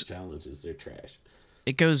goes- those challenges. They're trash.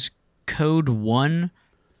 it goes code 1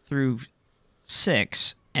 through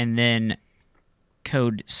 6 and then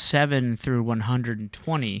code 7 through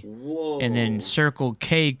 120 Whoa. and then Circle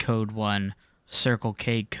K code 1, Circle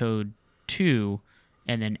K code 2,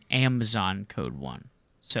 and then Amazon code 1.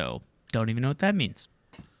 So, don't even know what that means.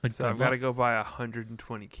 But So good I've got to luck. go buy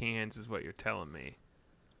 120 cans, is what you're telling me.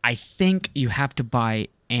 I think you have to buy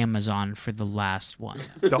Amazon for the last one.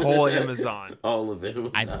 The whole Amazon. all of it.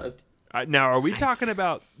 Was I- not- Now, are we talking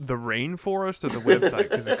about the rainforest or the website?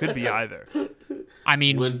 Because it could be either. I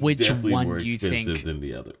mean, One's which definitely one more do you expensive think than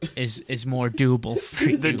the other? is more doable for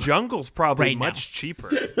you? The jungle's probably Right now. much cheaper.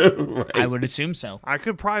 Right. I would assume so. I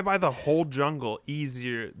could probably buy the whole jungle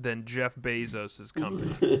easier than Jeff Bezos'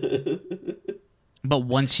 company. But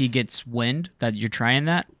once he gets wind that you're trying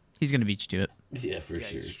that, he's gonna beat you to it. Yeah, for Yeah,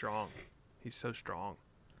 sure. he's strong. He's so strong.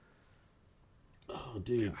 Oh,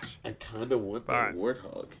 dude, I kind of want that Alright.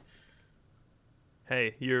 warthog.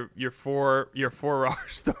 Hey, you're 4 rock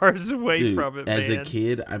stars away Dude, from it, as man. a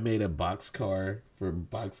kid, I made a boxcar for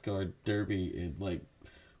Boxcar Derby in what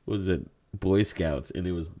was it, Boy Scouts, and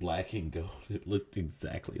it was black and gold. It looked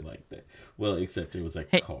exactly like that. Well, except it was like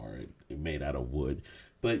a car it made out of wood.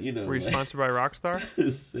 But you know, Were you sponsored by Rockstar?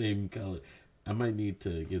 same color. I might need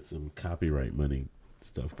to get some copyright money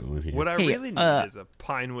stuff going here. What I Hey, really need is a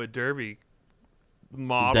Pinewood Derby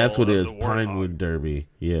model. That's what it of is. the Warthog. Pinewood Derby.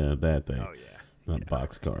 Yeah, that thing. Oh yeah. Not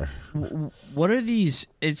boxcar. What are these?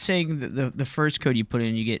 It's saying that the first code you put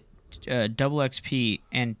in, you get double XP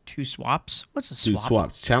and 2 swaps. What's a Two swap?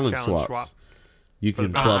 swaps. Challenge swaps. swap. You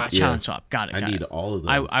can Ah, swap. Challenge swap. Got it. I got need it. all of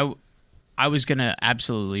those. I was gonna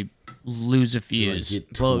absolutely lose a fuse,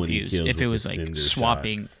 get blow a 20 fuse, kills if it with was the like cinder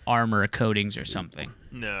swapping armor coatings or something.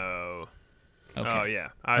 No. Okay. Oh yeah,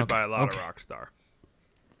 I'd Okay, buy a lot okay. of Rockstar.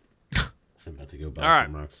 I'm about to go buy All right.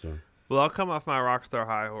 some Rockstar. Well, I'll come off my Rockstar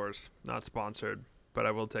high horse. Not sponsored, but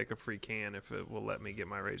I will take a free can if it will let me get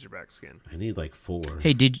my Razorback skin. I need like 4.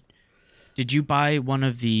 Hey, did you buy one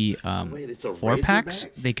of the wait, it's a 4-packs?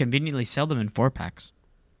 Razorback? They conveniently sell them in 4-packs.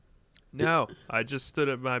 No, I just stood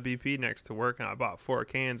at my BP next to work and I bought 4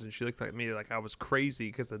 cans, and she looked at me like I was crazy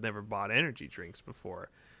because I'd never bought energy drinks before.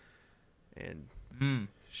 And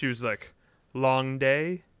she was like, "Long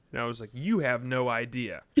day?" And I was like, "You have no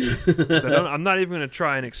idea." I'm not even going to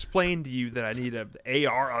try and explain to you that I need an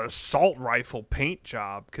assault rifle paint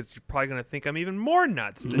job, because you're probably going to think I'm even more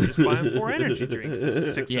nuts than just buying 4 energy drinks at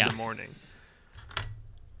 6 in Yeah. the morning.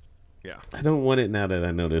 Yeah. I don't want it now that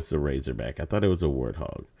I know this is a Razorback. I thought it was a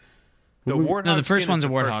Warthog. The Warthog No, the first skin is one's a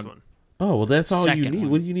the first Warthog. one. Oh, well, that's all you Second need. one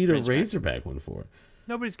What do you is need a Razorback. Razorback one for?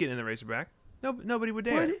 Nobody's getting in the Razorback. Nobody would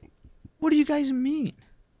dare. What do you guys mean?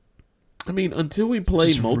 I mean, until we play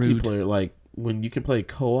Just rude. multiplayer, like when you can play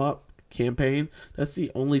co-op campaign, that's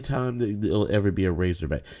the only time that there'll ever be a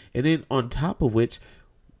Razorback. And then on top of which,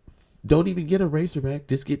 don't even get a Razorback,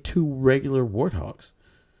 just get 2 regular Warthogs.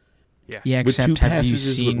 Yeah, With 2 except have you passages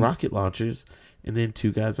with seen? rocket launchers, and then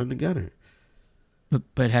 2 guys on the gunner.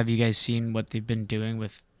 But have you guys seen what they've been doing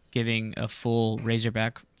with giving a full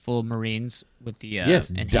Razorback, full Marines with the Yes,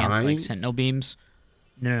 enhanced dying. like Sentinel beams?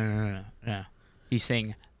 No. These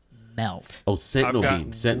things melt. Oh, Sentinel I've got-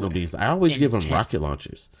 beams. Sentinel beams. I always give them Intent. rocket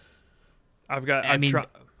launchers.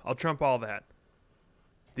 I'll trump all that.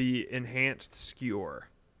 The enhanced skewer.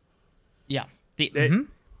 Yeah.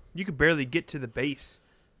 You could barely get to the base.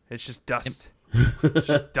 It's just dust. It's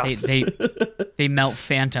just dust. They melt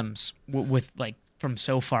phantoms with like from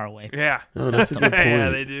so far away. yeah. Oh, that's a good point. Yeah,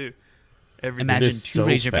 they do. Everything. Imagine is 2 so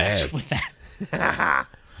Razorbacks fast. with that.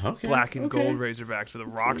 Okay, Black and okay. gold Razorbacks with a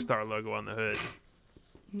Rockstar logo on the hood.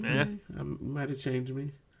 Eh? I might have changed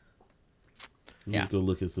me. Let Yeah. me go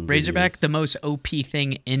look at some Razorback, videos. the most OP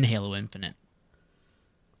thing in Halo Infinite.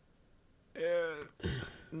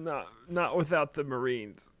 Not without the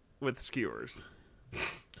Marines with skewers.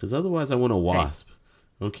 Because otherwise, I want a Wasp. I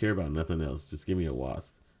don't care about nothing else. Just give me a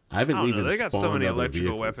Wasp. I I haven't don't even know. They got so spawned many other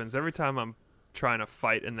electrical vehicles. weapons. Every time I'm trying to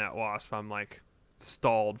fight in that Wasp, I'm like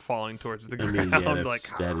stalled, falling towards the I mean, ground. yeah, that's,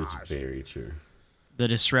 like, that is gosh. very true. The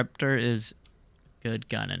Disruptor is a good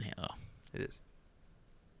gun in Halo. It is.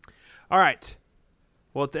 All right.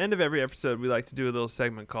 Well, at the end of every episode, we like to do a little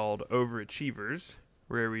segment called Overachievers,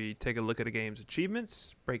 where we take a look at a game's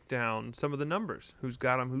achievements, break down some of the numbers, who's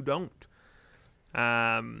got them, who don't.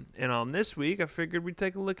 And on this week, I figured we'd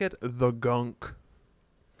take a look at the gunk.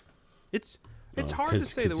 It's Oh, hard to 'cause-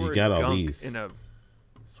 say the 'cause you word got all gunk these. in a.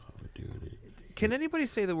 That's why we're doing it. Can anybody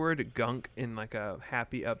say the word gunk in like a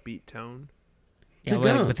happy, upbeat tone? Yeah, The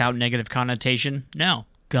like, gunk. without negative connotation. No,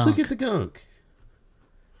 gunk. Look at the gunk.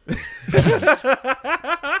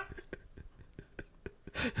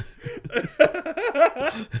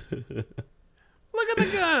 Look at the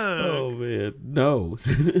gunk. Oh man, no.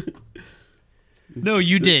 No,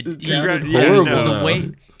 you did. It You- sounded Yeah, horrible. no. the though.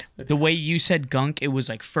 way the way you said gunk, it was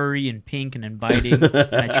like furry and pink and inviting. And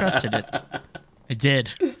I trusted it. I did.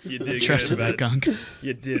 You I did trusted good, that bud. gunk.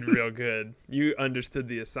 You did real good. You understood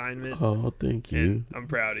the assignment, Oh, thank you. and I'm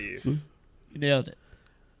proud of you. You nailed it.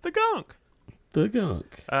 The gunk. The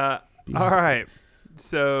gunk. All right.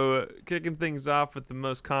 So, kicking things off with the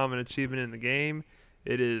most common achievement in the game,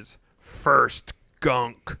 it is first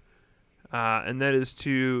gunk. And that is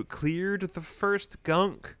to cleared the first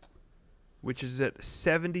gunk, which is at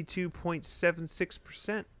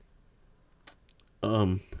 72.76%.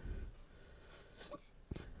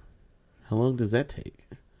 How long does that take?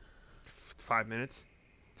 5 minutes.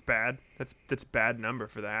 It's It's bad. That's a bad number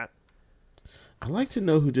for that. I like to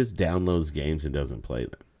know who just downloads games and doesn't play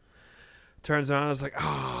them. Turns on, I was like,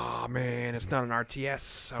 oh man, it's not an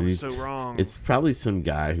RTS. I was so wrong. It's probably some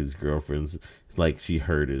guy whose girlfriend's like, she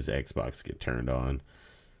heard his Xbox get turned on.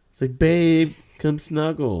 It's like, babe, come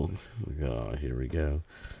snuggle. Like, oh, here we go.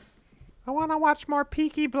 I want to watch more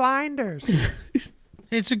Peaky Blinders.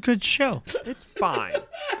 It's a good show. It's fine.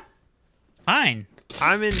 Fine.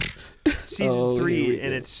 I'm in season Here 3, we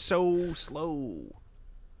and go. it's so slow.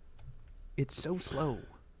 It's so slow.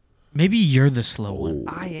 Maybe you're the slow one.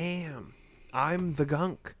 Oh. I am. I'm the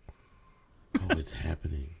gunk. Oh, it's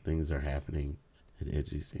happening. Things are happening at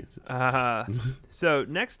Edgy Stances. So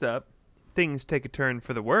next up, things take a turn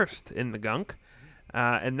for the worst in the gunk,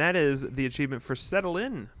 and that is the achievement for Settle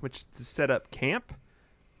In, which is to set up camp,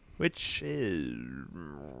 which is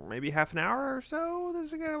maybe half an hour or so.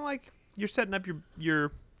 This is kind of like you're setting up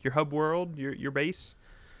your hub world, your base.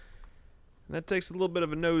 And that takes a little bit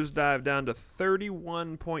of a nosedive down to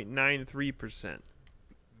 31.93%.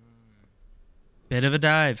 Bit of a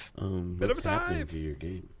dive. Bit of What's a happening dive. to your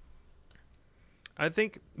game? I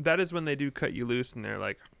think that is when they do cut you loose and they're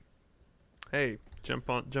like, "Hey, jump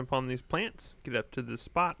on these plants, get up to the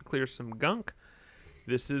spot, clear some gunk.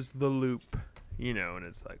 This is the loop," and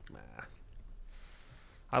it's like, nah.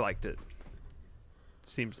 I liked it.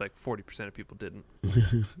 Seems like 40% of people didn't.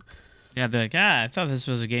 Yeah, they're like, I thought this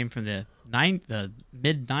was a game from the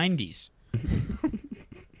mid-90s.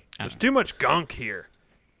 There's too much gunk here.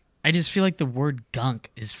 I just feel like the word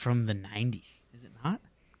gunk is from the 90s. Is it not?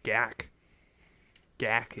 Gack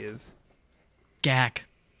is. Gack.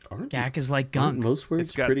 Aren't Gack is like aren't gunk. most words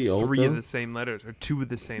It's got pretty old, 3 though? of the same letters, or 2 of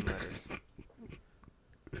the same letters.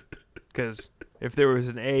 Because if there was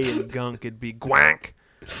an A in gunk, it'd be gwank.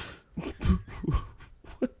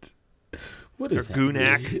 What Or is happening?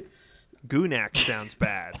 goonak. Goonak sounds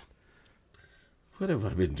bad. What have I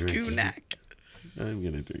been drinking? Gunak. I'm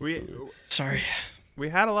gonna drink We some. Sorry. we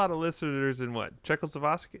had a lot of listeners in what?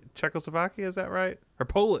 Czechoslovakia, is that right? Or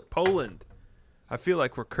Poland. I feel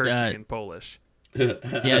like we're cursing in Polish.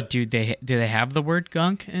 Yeah, dude, do they have the word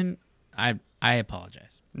gunk? And I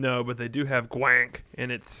apologize. No, but they do have gwank,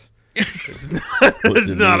 and it's What's it's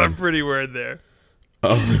it not a mean? pretty word there.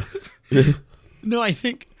 Oh, No, I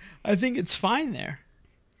think it's fine there.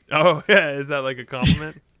 Oh yeah, is that like a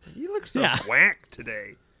compliment? You look so Yeah. gwank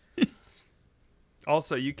today.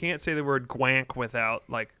 Also, you can't say the word gwank without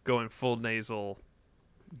like going full nasal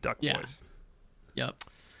duck Yeah. voice. Yep.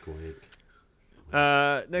 quick.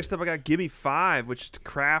 Next up, I got Gimme 5, which is to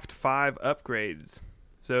craft 5 upgrades.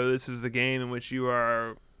 So this is the game in which you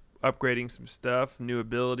are upgrading some stuff, new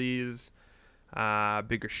abilities,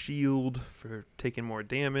 bigger shield for taking more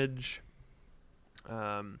damage,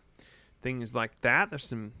 things like that. There's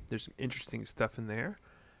some interesting stuff in there.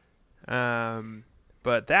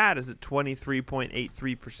 But that is at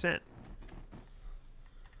 23.83%.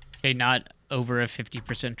 Okay, not over a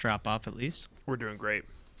 50% drop off at least. We're doing great,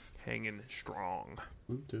 hanging strong.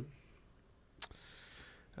 Okay.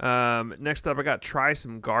 Next up, I got try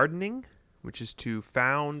some gardening, which is to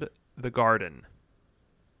found the garden.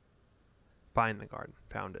 Find the garden.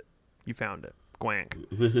 Found it. You found it. Gwank.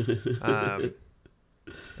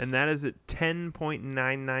 And that is at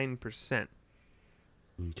 10.99%.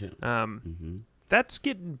 Okay. That's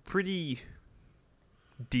getting pretty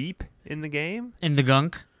deep in the game. In the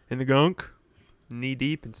gunk. In the gunk. Knee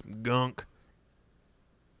deep in some gunk.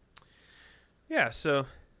 Yeah, so a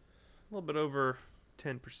little bit over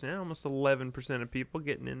 10%, almost 11% of people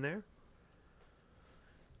getting in there.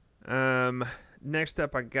 Next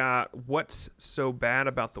up, I got What's So Bad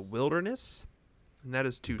About the Wilderness? And that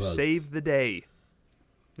is to Bugs. save the day.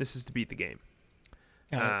 This is to beat the game.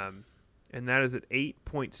 Got And that is at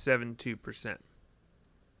 8.72%.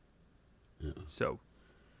 Yeah. So,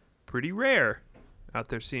 pretty rare out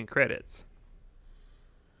there seeing credits.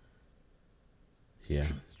 Yeah,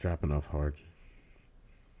 it's dropping off hard.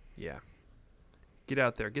 Yeah. Get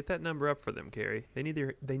out there. Get that number up for them, Carrie. They need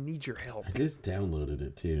your help. I just downloaded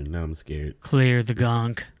it too. Now I'm scared. Clear the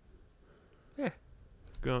gunk.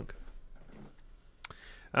 Gunk.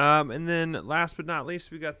 And then last but not least,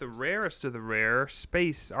 we got the rarest of the rare,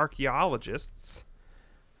 Space Archaeologists,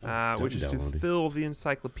 which is to downloading. fill the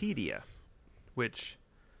encyclopedia. Which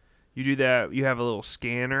you do that. You have a little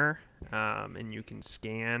scanner, and you can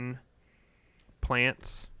scan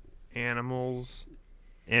plants, animals,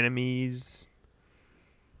 enemies,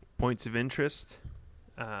 points of interest,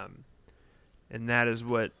 and that is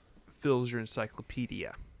what fills your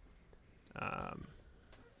encyclopedia.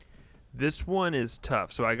 This one is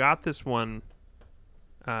tough. So I got this one.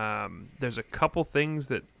 There's a couple things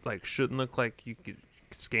that like shouldn't look like you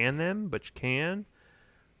scan them, but you can.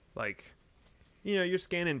 Like, you're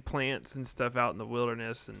scanning plants and stuff out in the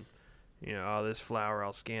wilderness, and oh, this flower,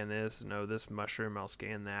 I'll scan this, and oh, this mushroom, I'll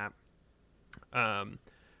scan that.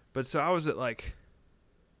 But so I was at like,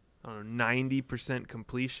 I don't know, 90%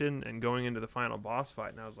 completion and going into the final boss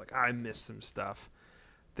fight, and I was like, I missed some stuff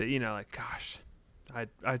that, like, gosh,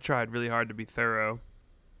 I tried really hard to be thorough.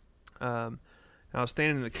 I was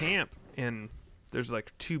standing in the camp, and there's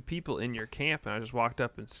like 2 people in your camp, and I just walked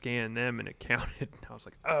up and scanned them, and it counted. And I was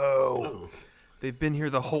like, oh, they've been here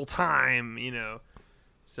the whole time,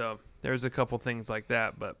 So there's a couple things like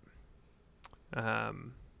that, but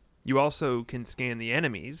you also can scan the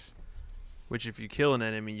enemies, which if you kill an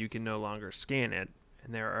enemy, you can no longer scan it.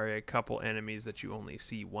 And there are a couple enemies that you only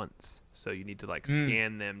see once, so you need to like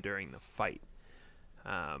scan them during the fight,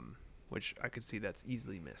 which I could see that's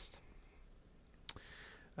easily missed.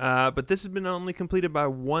 But this has been only completed by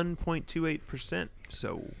 1.28%,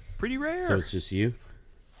 so pretty rare. So it's just you?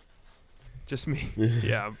 Just me.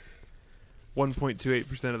 Yeah.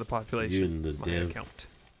 1.28% of the population. You and the my dev. account.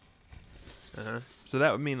 So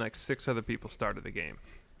that would mean like 6 other people started the game.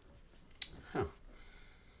 Huh.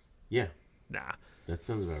 Yeah. Nah. That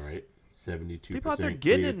sounds about right. 72%. People out there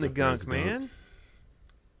getting it in the first gunk, man.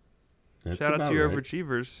 That's Shout out about to your right.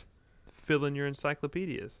 overachievers. Filling your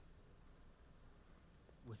encyclopedias.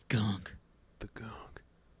 With gunk. The gunk.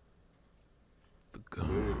 The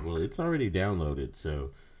gunk. Well, it's already downloaded,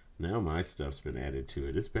 so now my stuff's been added to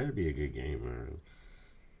it. This better be a good game.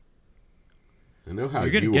 I know how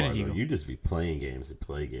You're gonna you get are, it, though. Eagle. You just be playing games to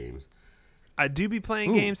play games. I do be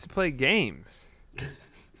playing games to play games.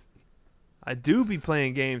 I do be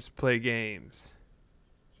playing games to play games.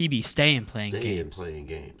 He be staying playing Staying games. playing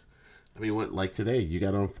games. I mean, like today, you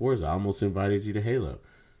got on Forza. I almost invited you to Halo.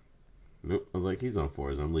 Nope. I was like, he's on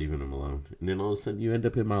Forza. I'm leaving him alone. And then all of a sudden, you end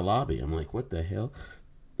up in my lobby. I'm like, what the hell?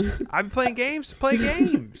 I've been playing games to play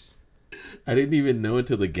games. I didn't even know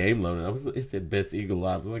until the game loaded. It said Best Eagle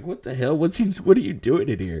Live. I was like, what the hell? What are you doing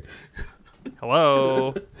in here?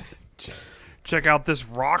 Hello. Check out this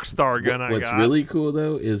Rockstar gun I got. What's really cool,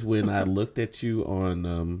 though, is when I looked at you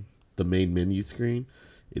on the main menu screen,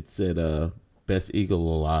 it said Best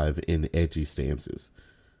Eagle Alive in edgy stances.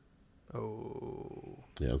 Oh.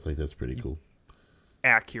 Yeah, I was like, that's pretty cool.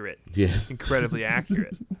 Accurate. Yes. Incredibly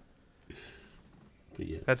accurate. But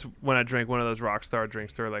yeah. That's when I drank one of those Rockstar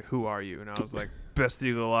drinks. They were like, who are you? And I was like, Best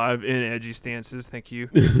Eagle Alive in edgy stances. Thank you.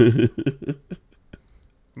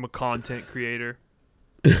 I'm a content creator.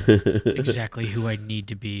 Exactly who I need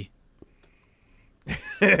to be.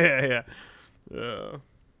 Yeah.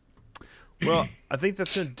 Well, I think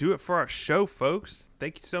that's going to do it for our show, folks.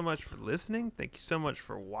 Thank you so much for listening. Thank you so much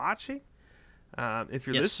for watching. If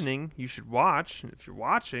you're Yes. listening, you should watch. And if you're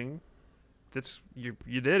watching,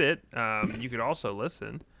 you did it. You could also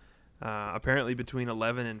listen. Apparently between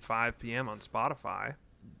 11 and 5 p.m. on Spotify.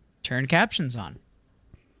 Turn captions on.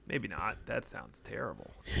 Maybe not. That sounds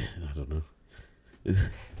terrible. I don't know. It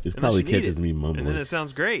Unless probably you need catches it. me And then mumbling. it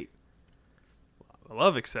sounds great. I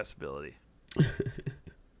love accessibility.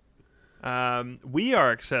 We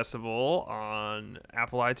are accessible on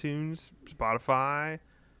Apple iTunes, Spotify,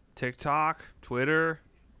 TikTok, Twitter,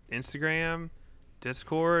 Instagram,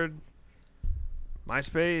 Discord,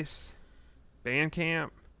 MySpace,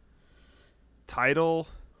 Bandcamp, Tidal,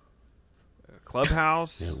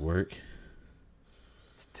 Clubhouse, At work.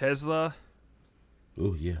 Tesla,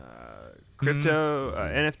 Oh, yeah. crypto,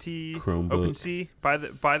 NFT, Chromebook. OpenSea.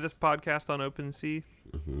 Buy this podcast on OpenSea.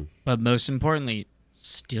 But most importantly,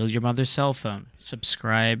 steal your mother's cell phone.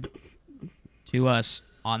 Subscribe to us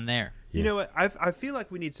on there. You know what? I feel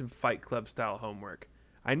like we need some Fight Club style homework.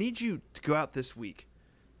 I need you to go out this week,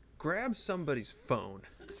 grab somebody's phone,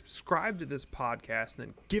 subscribe to this podcast, and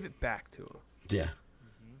then give it back to them. Yeah.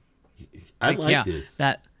 I like yeah, this.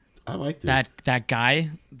 I like this. that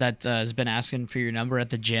guy that has been asking for your number at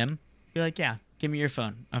the gym. Be like, yeah, give me your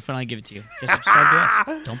phone. I'll finally give it to you. Just subscribe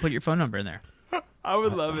to us. Don't put your phone number in there. I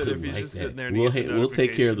would love it if I he's like just that. sitting there and We'll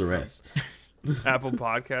take care of the notification rest. from Apple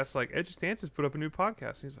Podcasts, like Edge Stances put up a new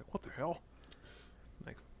podcast. And he's like, what the hell?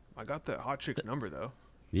 Like, I got that hot chick's number though.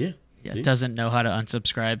 Yeah. Yeah, See? doesn't know how to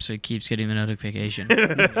unsubscribe, so he keeps getting the notification.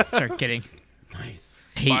 Start getting Nice.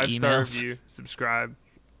 hate 5-star emails. review, subscribe.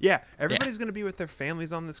 Yeah, everybody's going to be with their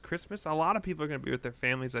families on this Christmas. A lot of people are going to be with their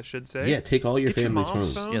families, I should say. Yeah, take all your Get your family's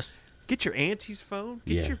mom's phones. phone. Yes. Get your auntie's phone.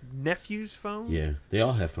 Get Yeah. your nephew's phone. Yeah, they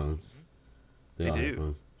all have phones. They all do. have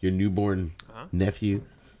phones. Your newborn nephew's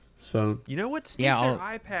phone. You know what? Sneak Yeah, their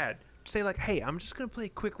I'll- iPad. Say like, hey, I'm just going to play a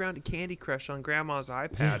quick round of Candy Crush on Grandma's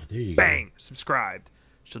iPad. Yeah, there you go. Bang! Subscribed.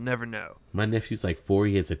 She'll never know. My nephew's like 4.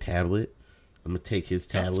 He has a tablet. I'm gonna take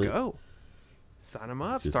his Let's tablet. go. Sign him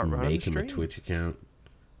up. Just Start running the make him a stream. Twitch account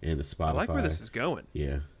and a Spotify. I like where this is going.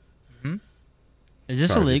 Yeah. Is this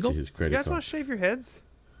Charge it illegal? to his You credit guys card. want to shave your heads?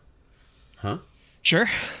 Huh? Sure.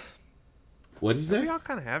 What did you We say? all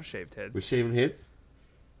kind of have shaved heads. We're shaving heads?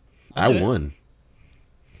 I I did. won.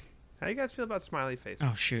 How do you guys feel about smiley faces?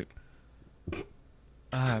 Oh shoot.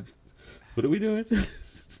 What are we doing?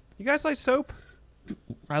 You guys like soap?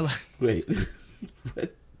 Wait.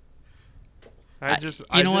 I you just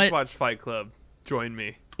know what? watched Fight Club. Join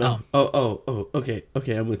me. Oh. Okay.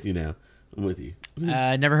 Okay, I'm with you now. I'm with you.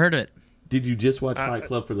 Never heard of it. Did you just watch Fight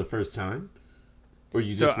Club for the first time? Or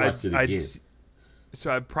you just watched it again? So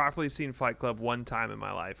I've properly seen Fight Club one time in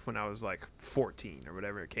my life when I was like 14 or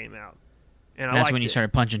whatever it came out. And I That's liked when you it.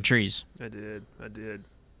 started punching trees. I did.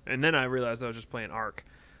 And then I realized I was just playing Ark.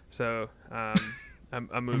 So I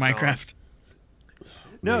moved on. Minecraft.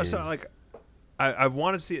 No, Man. so like I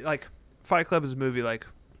wanted to see like Fight Club is a movie like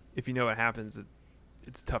if you know what happens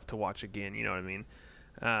it's tough to watch again, you know what I mean?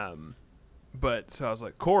 But so I was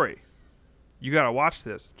like, Corey, you gotta watch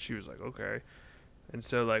this. She was like, okay. And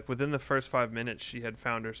so like within the first 5 minutes she had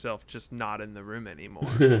found herself just not in the room anymore.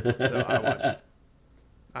 So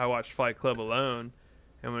I watched Fight Club alone,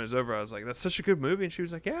 and when it was over I was like, that's such a good movie, and she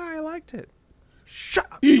was like, yeah, I liked it. Shut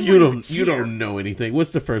up. You don't know anything.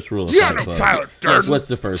 What's the first rule of You Fight don't know Club? Tyler Durden. What's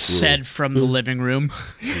the first rule? Said from the living room.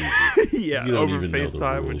 Yeah, You don't over even know the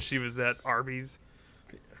FaceTime when rules. she was at Arby's.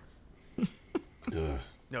 Ugh,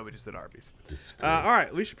 Nobody said Arby's. disgrace. All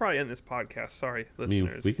right, we should probably end this podcast. Sorry, I mean,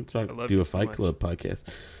 listeners. we can talk. I love Do you a so Fight much. Club podcast.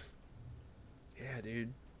 Yeah,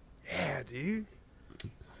 dude. I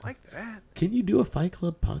like that. Can you do a Fight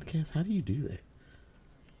Club podcast? How do you do that?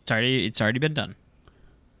 It's already been done.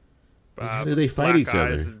 How do they fight Black each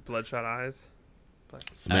other? eyes and bloodshot eyes.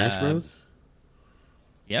 Smash Bros.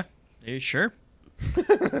 Yeah. Sure.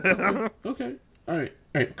 Okay. All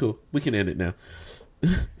right. Cool. We can end it now.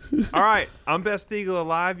 All right, I'm Best Eagle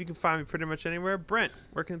Alive. You can find me pretty much anywhere. Brent,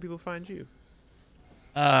 where can people find you?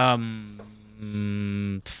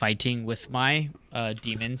 Fighting with my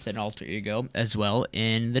demons and alter ego as well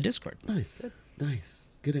in the Discord. Nice.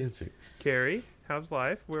 Good answer. Carrie, how's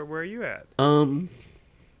life? Where are you at? I'm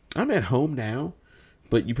at home now,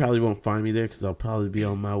 but you probably won't find me there because I'll probably be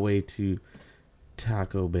on my way to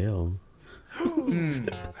Taco Bell.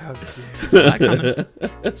 How dare Not coming.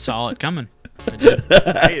 Saw it coming.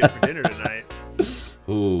 I ate it for dinner tonight.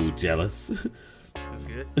 Ooh, jealous. It was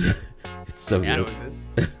good. It's so Yeah. It good. always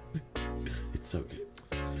is. It's so good.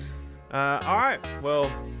 All right.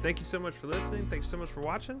 Well, thank you so much for listening. Thank you so much for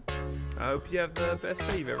watching. I hope you have the best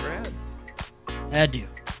day you've ever had. I do.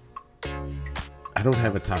 I don't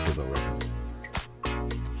have a Taco Bell reference.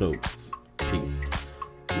 So, peace.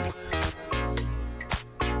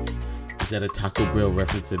 Is that a Taco Bell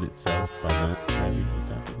reference in itself by not having a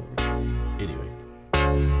Taco